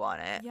super glue on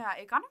it. Yeah,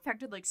 it got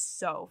infected, like,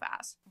 so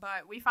fast.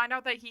 But we find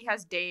out that he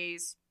has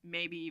days,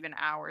 maybe even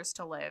hours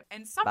to live.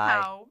 And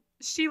somehow,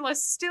 Sheila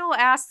still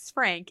asks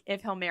Frank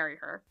if he'll marry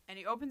her. And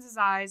he opens his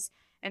eyes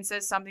and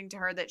says something to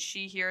her that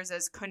she hears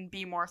as couldn't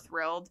be more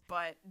thrilled.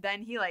 But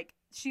then he, like,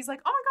 she's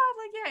like, oh my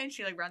god, like, yeah. And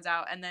she, like, runs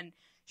out. And then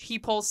he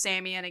pulls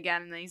Sammy in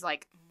again, and then he's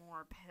like,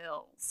 more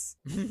pills.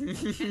 And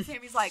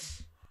Sammy's like,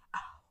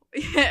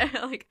 Yeah,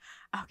 like,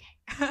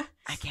 okay.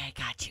 Okay, I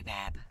got you,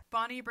 babe.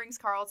 Bonnie brings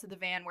Carl to the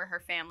van where her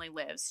family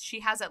lives. She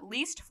has at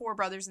least 4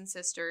 brothers and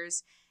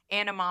sisters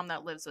and a mom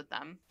that lives with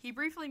them. He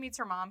briefly meets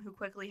her mom, who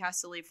quickly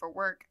has to leave for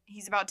work.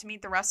 He's about to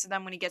meet the rest of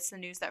them when he gets the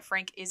news that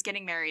Frank is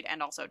getting married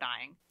and also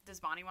dying. Does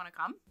Bonnie want to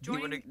come?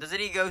 Doesn't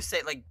he go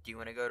say, like, do you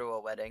want to go to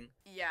a wedding?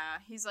 Yeah,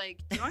 he's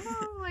like, do you want to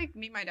go, like,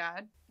 meet my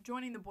dad?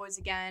 Joining the boys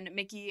again,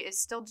 Mickey is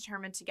still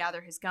determined to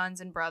gather his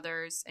guns and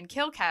brothers and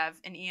kill Kev,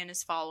 and Ian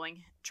is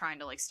following, trying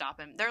to, like,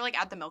 stop him. They're, like,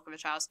 at the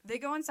Milkovich house. They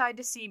go inside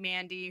to see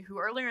Mandy, who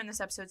earlier in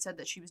this episode said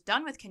that she was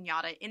done with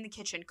Kenyatta, in the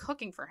kitchen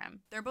cooking for him.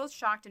 They're both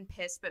shocked and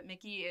pissed, but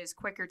Mickey is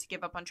quicker to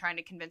give up on trying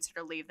to convince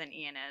her to leave than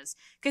Ian is.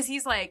 Because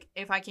he's like,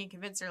 if I can't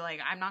convince her, like,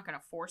 I'm not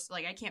gonna force,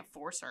 like, I can't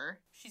force her.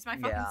 She's my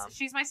fucking,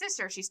 she's my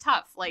sister. She's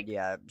tough. Like,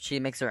 yeah, she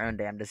makes her own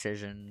damn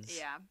decisions.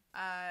 Yeah.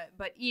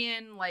 But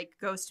Ian, like,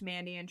 goes to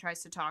Mandy and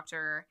tries to talk to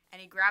her,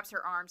 and he grabs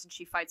her arms and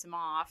she fights him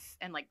off,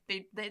 and, like,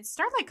 they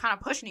start, like, kind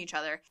of pushing each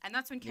other, and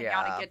that's when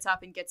Kenyatta gets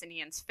up and gets in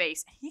Ian's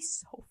face. He's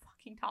so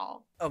fucking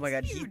tall. Oh my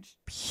god, huge.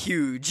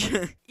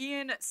 Huge.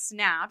 Ian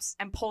snaps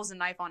and pulls a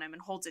knife on him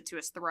and holds it to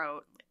his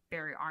throat. Like,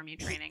 very army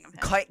training of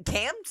him.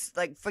 Cam's,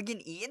 like,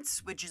 freaking Ian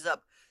switches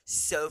up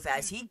so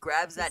fast. He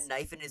grabs that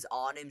knife and is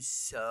on him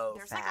so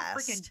There's fast.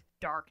 There's, like, a freaking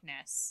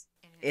darkness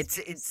in his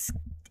face.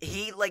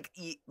 He, like,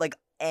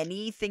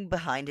 anything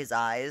behind his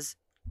eyes,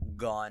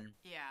 gone.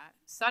 Yeah.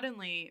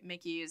 Suddenly,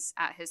 Mickey's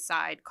at his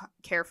side,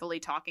 carefully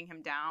talking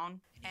him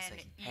down. And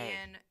like, hey.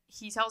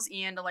 He tells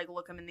Ian to, like,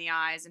 look him in the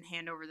eyes and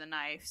hand over the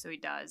knife, so he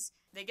does.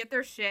 They get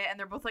their shit, and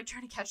they're both, like,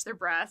 trying to catch their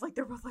breath. Like,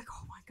 they're both like,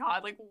 oh my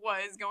god, like,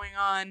 what is going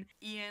on?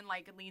 Ian,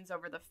 like, leans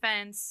over the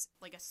fence,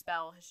 like, a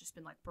spell has just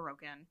been, like,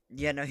 broken.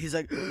 Yeah, no, he's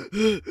like...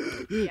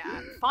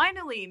 Yeah.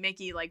 Finally,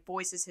 Mickey, like,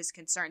 voices his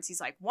concerns.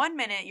 He's like, 1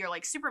 minute, you're,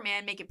 like,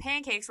 Superman making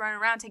pancakes, running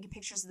around, taking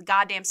pictures of the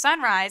goddamn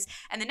sunrise,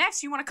 and the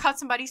next, you want to cut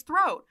somebody's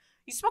throat.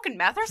 You smoking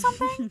meth or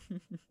something?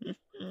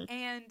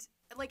 And,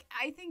 like,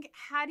 I think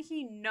had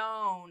he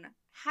known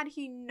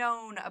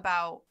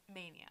about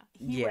mania,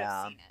 he would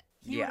have seen it.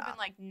 He would have been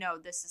like, no,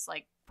 this is,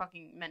 like,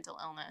 fucking mental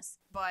illness.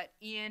 But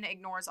Ian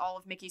ignores all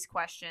of Mickey's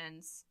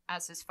questions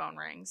as his phone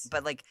rings.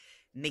 But, like,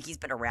 Mickey's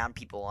been around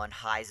people on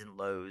highs and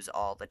lows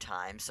all the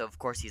time, so of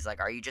course he's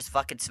like, are you just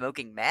fucking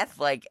smoking meth?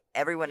 Like,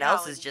 everyone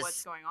else is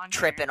just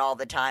tripping all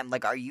the time.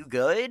 Like, are you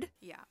good?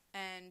 Yeah.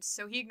 And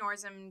so he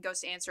ignores him,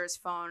 goes to answer his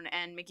phone,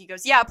 and Mickey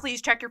goes, yeah,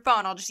 please check your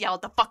phone. I'll just yell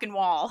at the fucking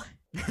wall.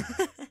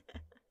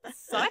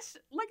 Such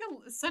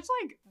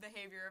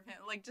behavior of him.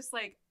 Like, just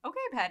like, okay,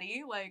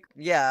 Petty. Like,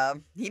 yeah,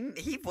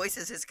 he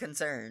voices his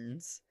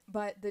concerns.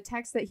 But the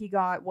text that he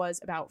got was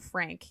about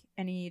Frank,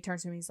 and he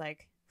turns to him, he's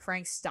like,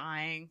 Frank's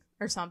dying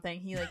or something.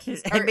 He like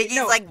he's and Mickey's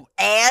like,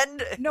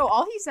 and no,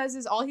 all he says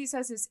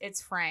is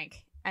it's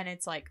Frank. And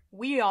it's like,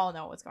 we all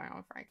know what's going on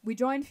with Frank. We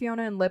join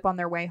Fiona and Lip on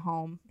their way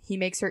home. He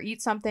makes her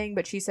eat something,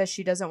 but she says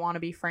she doesn't want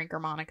to be Frank or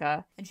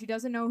Monica. And she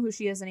doesn't know who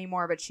she is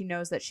anymore, but she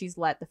knows that she's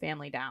let the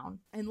family down.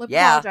 And Lip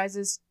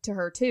apologizes to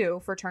her,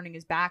 too, for turning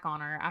his back on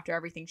her after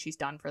everything she's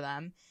done for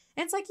them.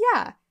 And it's like,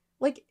 yeah,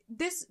 like,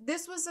 this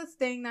was a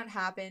thing that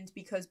happened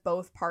because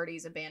both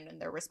parties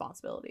abandoned their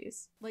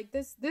responsibilities. Like,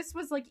 this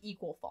was, like,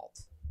 equal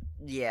fault.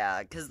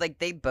 Yeah, because, like,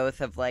 they both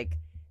have, like,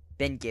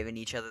 been giving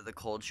each other the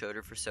cold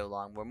shoulder for so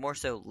long. We're more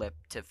so Lip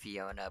to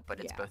Fiona, but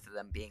it's both of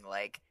them being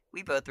like,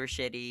 we both were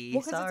shitty.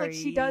 Well, because it's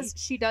like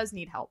she does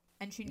need help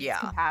and she needs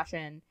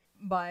compassion,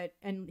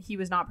 and he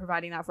was not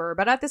providing that for her.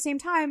 But at the same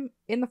time,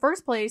 in the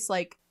first place,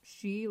 like,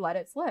 she let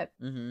it slip.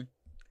 Mm-hmm.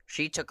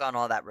 She took on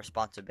all that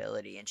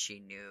responsibility and she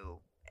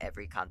knew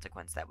every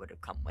consequence that would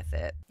have come with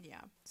it.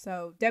 Yeah.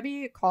 So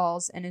Debbie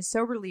calls and is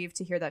so relieved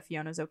to hear that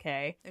Fiona's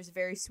okay. There's a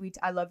very sweet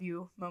I love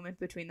you moment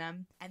between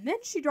them. And then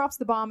she drops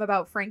the bomb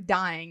about Frank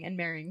dying and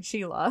marrying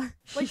Sheila.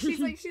 Like, she's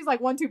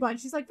like 1-2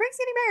 punch. She's like, Frank's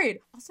getting married.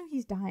 Also,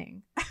 he's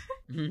dying.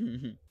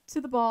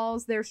 To the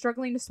balls, they're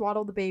struggling to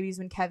swaddle the babies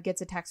when Kev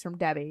gets a text from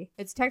Debbie.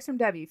 It's a text from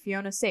Debbie.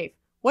 Fiona's safe.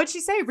 What'd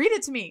she say? Read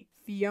it to me.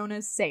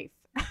 Fiona's safe.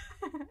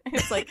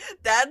 It's like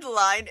that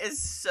line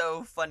is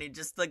so funny.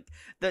 Just like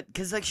that,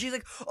 because like she's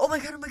like, oh my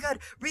god,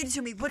 read it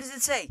to me. What does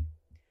it say?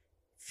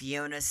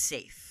 Fiona's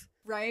safe,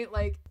 right?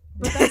 Like,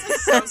 but that's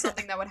like so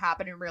something that would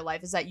happen in real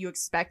life, is that you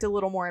expect a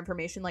little more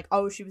information. Like,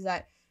 oh,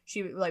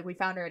 we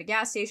found her at a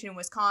gas station in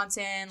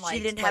Wisconsin. Like,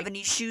 she didn't have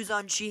any shoes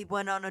on. She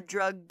went on a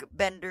drug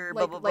bender.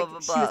 Blah blah blah blah.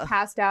 She was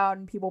passed out,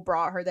 and people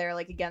brought her there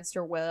like against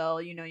her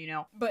will. You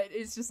know. But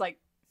it's just like,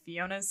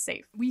 Fiona's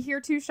safe. We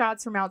hear 2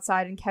 shots from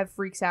outside and Kev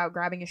freaks out,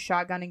 grabbing his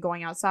shotgun and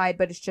going outside,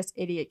 but it's just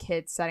idiot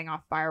kids setting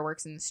off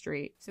fireworks in the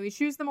street. So he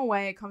shoos them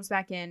away, comes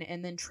back in,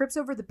 and then trips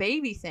over the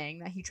baby thing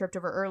that he tripped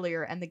over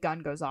earlier, and the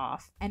gun goes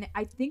off. And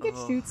I think it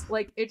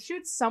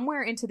shoots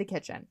somewhere into the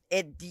kitchen.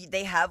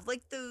 They have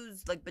like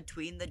those, like,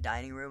 between the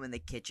dining room and the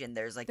kitchen,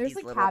 there's these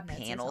little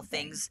panel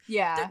things.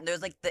 Yeah.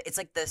 There's like it's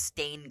like the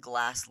stained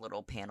glass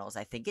little panels.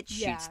 I think it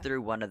shoots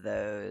through one of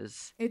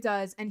those. It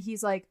does. And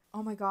he's like,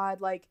 oh my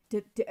god, like,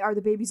 are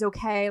the babies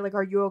okay? Like,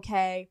 are you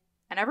okay?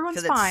 And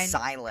everyone's fine. It's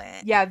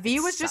silent. Yeah, V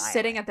was just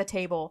sitting at the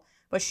table,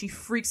 but she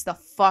freaks the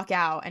fuck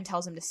out and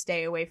tells him to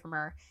stay away from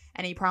her,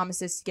 and he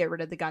promises to get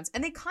rid of the guns.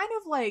 And they kind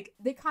of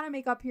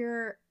make up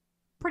here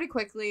pretty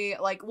quickly.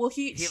 Like, well,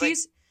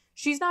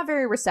 she's not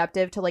very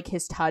receptive to like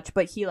his touch,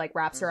 but he like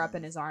wraps her up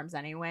in his arms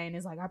anyway and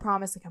is like, I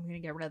promise, like, I'm gonna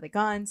get rid of the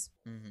guns.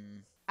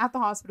 At the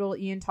hospital,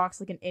 Ian talks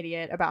like an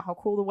idiot about how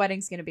cool the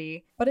wedding's gonna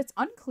be, but it's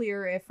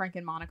unclear if Frank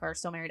and Monica are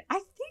still married. I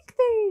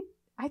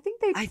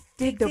think they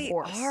did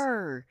divorce. They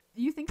are.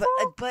 You think so?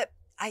 But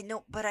I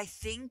know, but I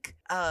think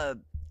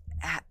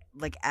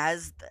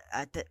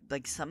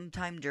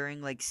sometime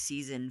during like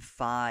season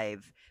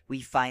 5, we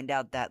find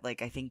out that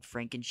like I think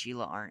Frank and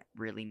Sheila aren't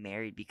really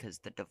married because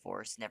the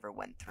divorce never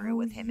went through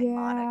with him and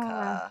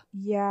Monica.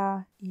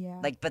 Yeah.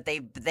 Like, but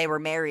they were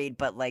married,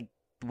 but like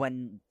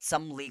when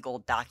some legal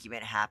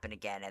document happened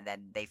again, and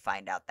then they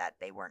find out that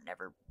they weren't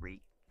never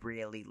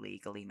really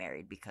legally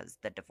married because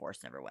the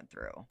divorce never went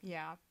through.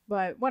 Yeah,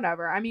 but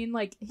whatever. I mean,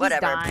 like, he's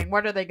dying.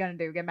 What are they gonna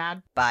do? Get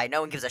mad? Bye.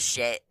 No one gives a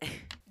shit.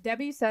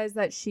 Debbie says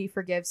that she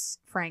forgives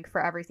Frank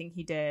for everything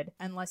he did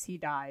unless he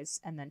dies,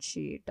 and then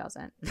she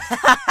doesn't.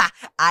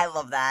 I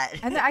love that.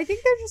 And I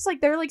think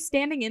they're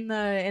standing in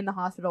the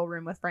hospital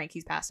room with Frank.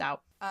 He's passed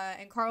out.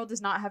 And Carl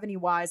does not have any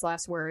wise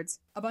last words.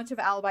 A bunch of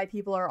alibi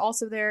people are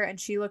also there, and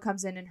Sheila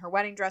comes in her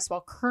wedding dress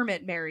while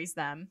Kermit marries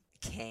them.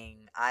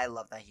 King. I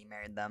love that he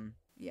married them.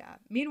 Yeah.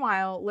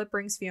 Meanwhile, Lip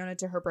brings Fiona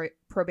to her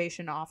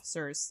probation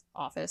officer's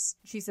office.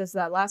 She says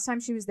that last time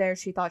she was there,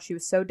 she thought she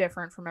was so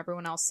different from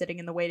everyone else sitting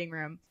in the waiting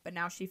room, but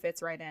now she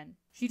fits right in.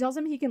 She tells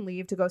him he can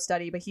leave to go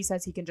study, but he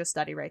says he can just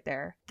study right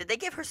there. Did they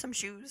give her some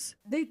shoes?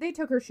 They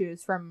took her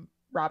shoes from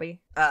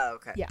Robbie. Oh,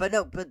 okay. Yeah. But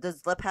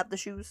does Lip have the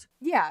shoes?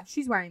 Yeah,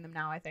 she's wearing them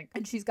now, I think.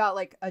 And she's got,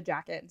 like, a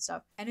jacket and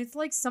stuff. And it's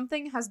like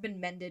something has been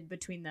mended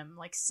between them.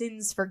 Like,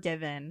 sins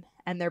forgiven.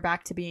 And they're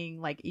back to being,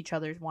 like, each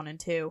other's 1 and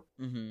 2.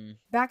 Mm-hmm.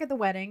 Back at the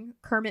wedding,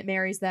 Kermit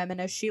marries them. And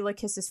as Sheila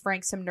kisses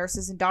Frank, some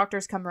nurses and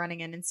doctors come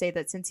running in and say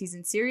that since he's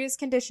in serious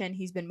condition,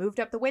 he's been moved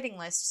up the waiting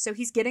list. So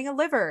he's getting a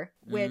liver.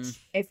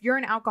 Which, if you're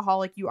an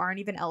alcoholic, you aren't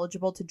even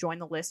eligible to join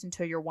the list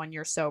until you're 1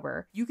 year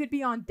sober. You could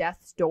be on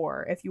death's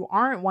door. If you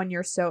aren't 1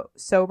 year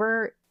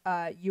sober,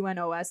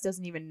 UNOS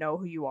doesn't even know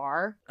who you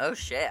are. Oh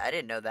shit, I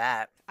didn't know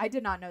that. I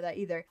did not know that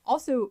either.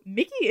 Also,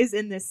 Mickey is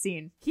in this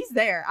scene. He's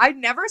there. I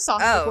never saw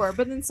him before,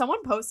 but then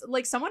someone posts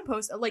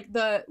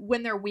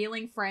when they're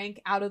wheeling Frank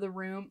out of the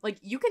room, like,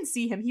 you can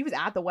see him. He was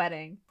at the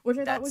wedding, which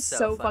I thought was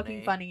so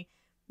fucking funny.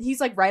 He's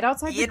like right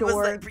outside the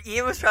door.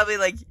 Ian was probably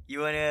like,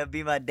 "You want to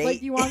be my date?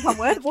 Like, you want to come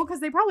with?" Well,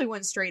 because they probably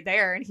went straight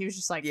there, and he was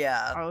just like,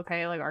 "Yeah, oh,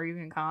 okay. Like, are you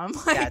gonna come?"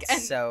 Like,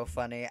 that's so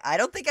funny. I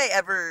don't think I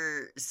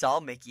ever saw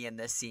Mickey in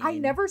this scene. I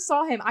never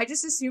saw him. I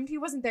just assumed he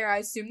wasn't there. I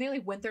assumed they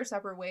like went their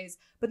separate ways.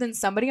 But then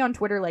somebody on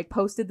Twitter like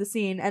posted the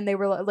scene, and they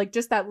were like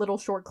just that little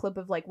short clip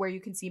of like where you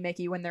can see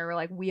Mickey when they were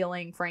like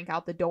wheeling Frank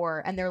out the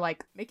door, and they're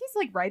like, Mickey's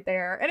like right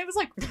there, and it was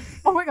like,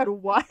 oh my god,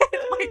 what?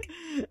 Like,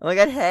 oh my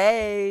god,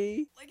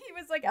 hey. Like, he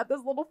was like at this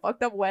little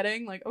fucked up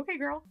wedding. Like, okay,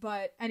 girl.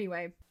 But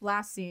anyway,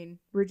 last scene,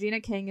 Regina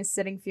King is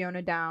sitting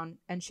Fiona down,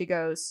 and she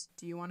goes,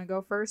 do you want to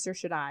go first or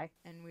should I?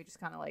 And we just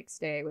kind of like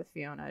stay with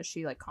Fiona as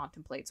she like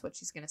contemplates what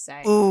she's gonna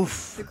say.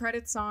 Oof. The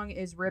credit song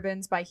is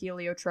Ribbons by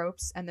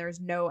Heliotropes, and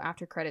there's no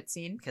after credit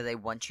scene because they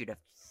want you to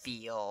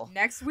feel.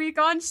 Next week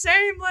on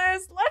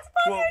Shameless, let's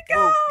fucking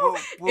go.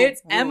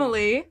 It's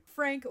Emily.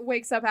 Frank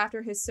wakes up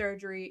after his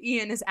surgery.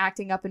 Ian is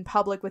acting up in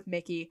public with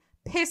Mickey,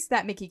 pissed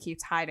that Mickey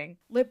keeps hiding.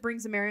 Lip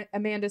brings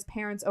Amanda's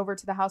parents over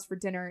to the house for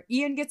dinner.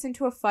 Ian gets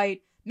into a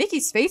fight.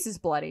 Mickey's face is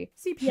bloody.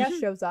 CPS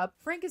shows up.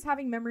 Frank is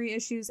having memory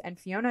issues, and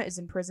Fiona is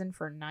in prison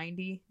for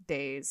 90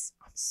 days.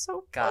 I'm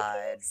so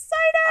fucking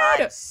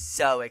excited. I'm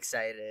so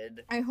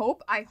excited. I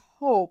hope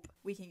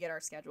we can get our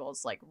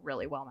schedules like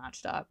really well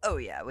matched up. Oh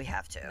yeah, we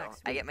have to.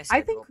 I get my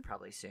schedule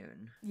probably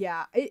soon.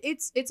 Yeah,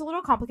 it's a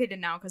little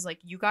complicated now because like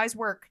you guys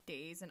work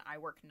days and I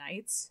work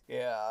nights.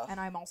 Yeah. And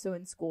I'm also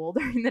in school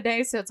during the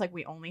day, so it's like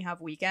we only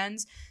have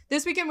weekends.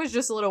 This weekend was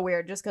just a little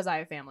weird just because I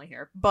have family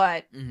here,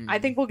 but I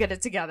think we'll get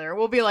it together.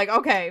 We'll be like,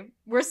 okay,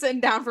 we're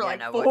sitting down for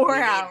 4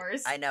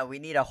 hours. I know, we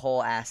need a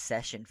whole ass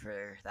session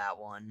for that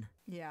one.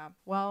 Yeah.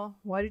 Well,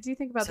 what did you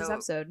think about this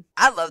episode?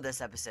 I love this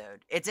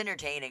episode. It's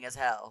entertaining as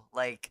hell.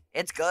 Like,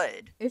 it's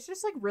good. It's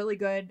just like really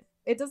good.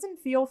 It doesn't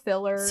feel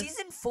filler.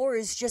 Season 4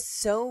 is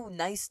just so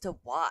nice to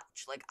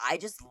watch. Like, I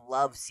just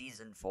love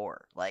season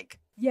 4. Like,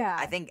 yeah.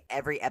 I think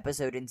every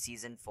episode in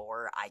season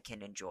 4, I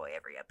can enjoy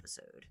every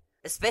episode.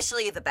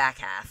 Especially the back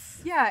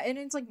half. Yeah, and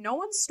it's like no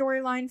one's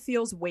storyline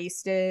feels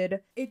wasted.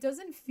 It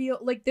doesn't feel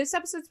like this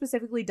episode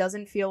specifically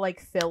doesn't feel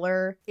like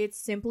filler. It's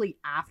simply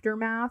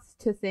aftermath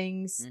to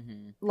things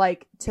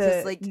like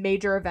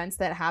major events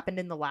that happened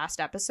in the last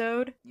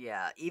episode.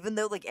 Yeah, even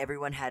though like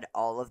everyone had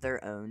all of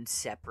their own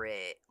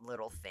separate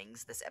little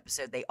things this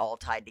episode, they all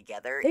tied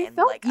together in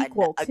like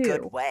a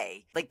good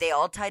way. Like they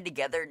all tied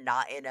together,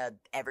 not in a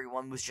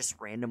everyone was just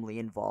randomly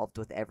involved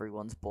with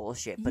everyone's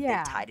bullshit, but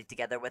they tied it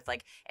together with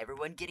like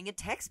everyone getting a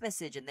text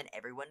message and then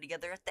everyone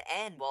together at the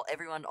end while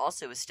everyone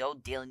also is still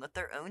dealing with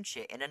their own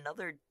shit in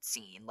another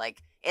scene.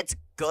 Like, it's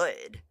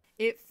good.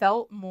 it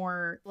felt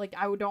more, like,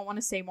 I don't want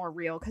to say more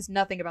real because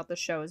nothing about the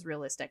show is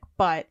realistic,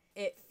 but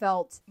it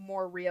felt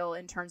more real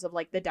in terms of,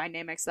 like, the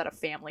dynamics that a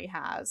family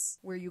has,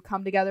 where you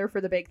come together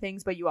for the big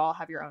things, but you all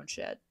have your own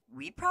shit.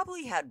 We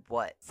probably had,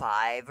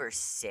 5 or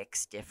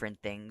 6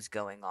 different things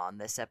going on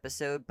this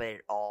episode, but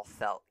it all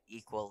felt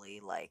equally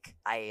like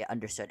I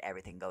understood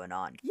everything going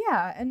on.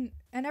 Yeah, and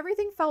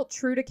everything felt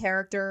true to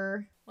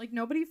character. Like,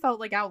 nobody felt,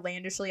 like,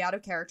 outlandishly out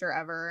of character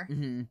ever.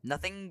 Mm-hmm.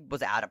 Nothing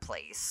was out of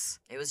place.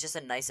 It was just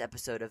a nice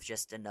episode of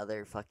just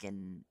another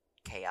fucking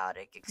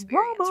chaotic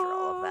experience for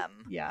all of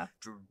them. Yeah.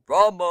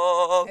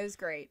 Drama! It was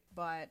great,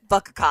 but...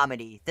 Fuck a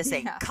comedy. This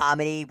ain't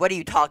comedy. What are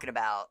you talking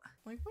about?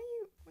 Like, what are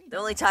you The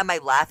only time I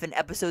laugh in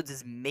episodes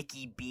is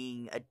Mickey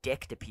being a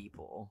dick to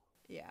people.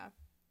 Yeah.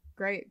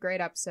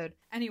 Great episode.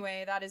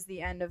 Anyway, that is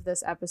the end of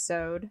this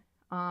episode.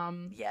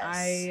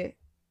 Yes.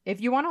 If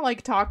you want to,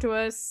 like, talk to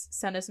us,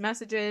 send us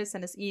messages,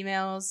 send us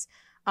emails.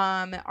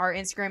 Our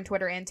Instagram,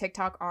 Twitter, and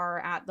TikTok are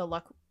at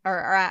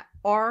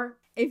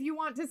if you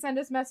want to send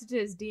us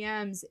messages,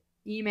 DMs,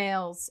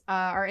 emails,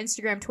 our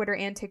Instagram, Twitter,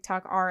 and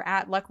TikTok are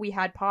at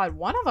LuckWeHadPod.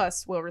 One of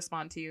us will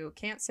respond to you.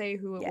 Can't say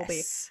who it will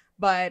be,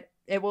 but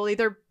it will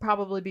either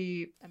probably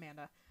be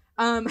Amanda.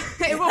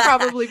 It will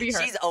probably be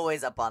her. She's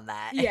always up on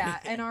that. Yeah,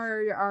 and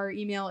our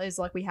email is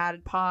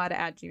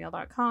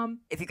luckwehadpod@gmail.com.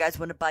 If you guys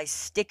want to buy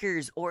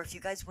stickers or if you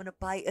guys want to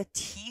buy a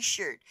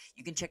t-shirt,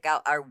 you can check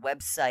out our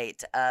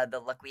website,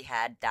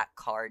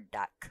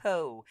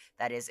 theluckwehad.card.co.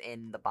 That is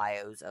in the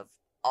bios of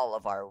all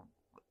of our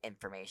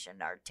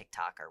information, our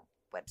TikTok, our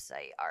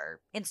website, our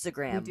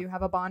Instagram. We do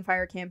have a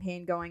bonfire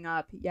campaign going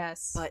up,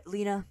 yes. But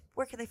Lena,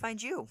 where can they find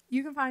you?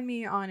 You can find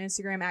me on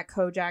Instagram at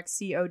Kojak,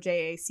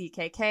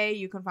 COJACKK.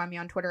 You can find me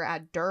on Twitter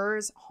at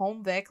Durs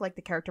Holmvik, like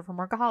the character from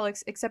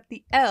Workaholics, except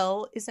the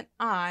L is an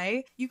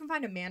I. You can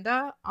find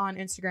Amanda on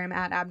Instagram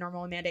at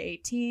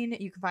AbnormalAmanda18.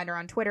 You can find her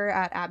on Twitter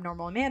at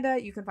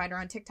AbnormalAmanda. You can find her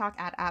on TikTok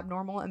at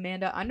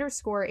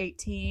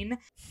AbnormalAmanda_18.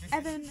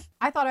 Evan,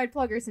 I thought I'd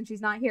plug her since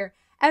she's not here.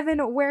 Evan,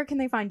 where can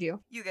they find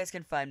you? You guys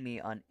can find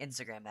me on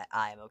Instagram at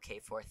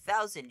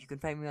IamOK4000. You can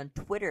find me on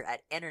Twitter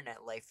at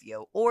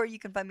InternetLifeYo, or you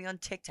can find me on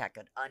TikTok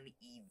at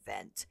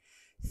Unevent.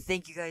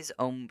 Thank you guys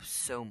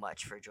so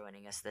much for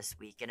joining us this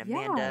week. And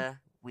Amanda,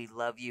 we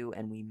love you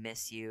and we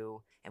miss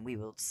you, and we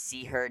will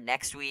see her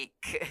next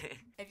week.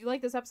 If you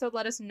like this episode,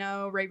 let us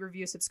know. Rate,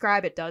 review,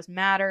 subscribe. It does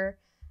matter.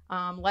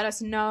 Let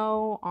us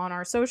know on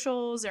our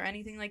socials or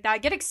anything like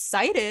that. Get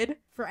excited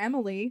for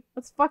Emily.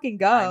 Let's fucking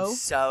go. I'm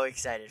so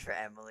excited for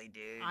Emily,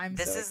 dude.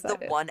 This is the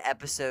one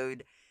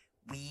episode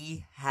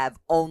we have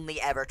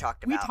only ever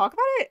talked about. We talk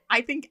about it,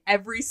 I think,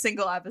 every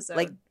single episode.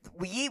 Like,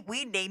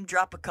 we name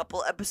drop a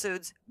couple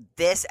episodes.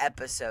 This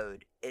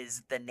episode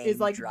is the name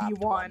drop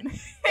one.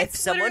 If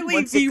someone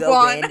wants to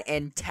go in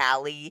and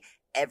tally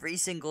every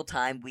single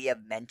time we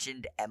have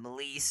mentioned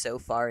Emily so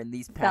far in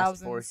these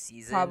past 4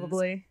 seasons,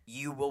 probably,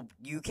 you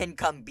can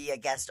come be a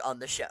guest on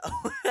the show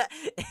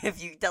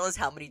if you tell us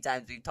how many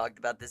times we've talked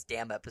about this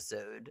damn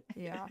episode.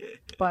 Yeah,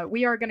 but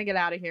we are gonna get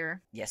out of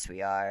here. Yes,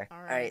 we are.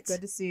 All right.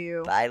 Good to see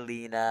you. Bye,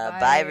 Lena.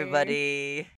 Bye everybody.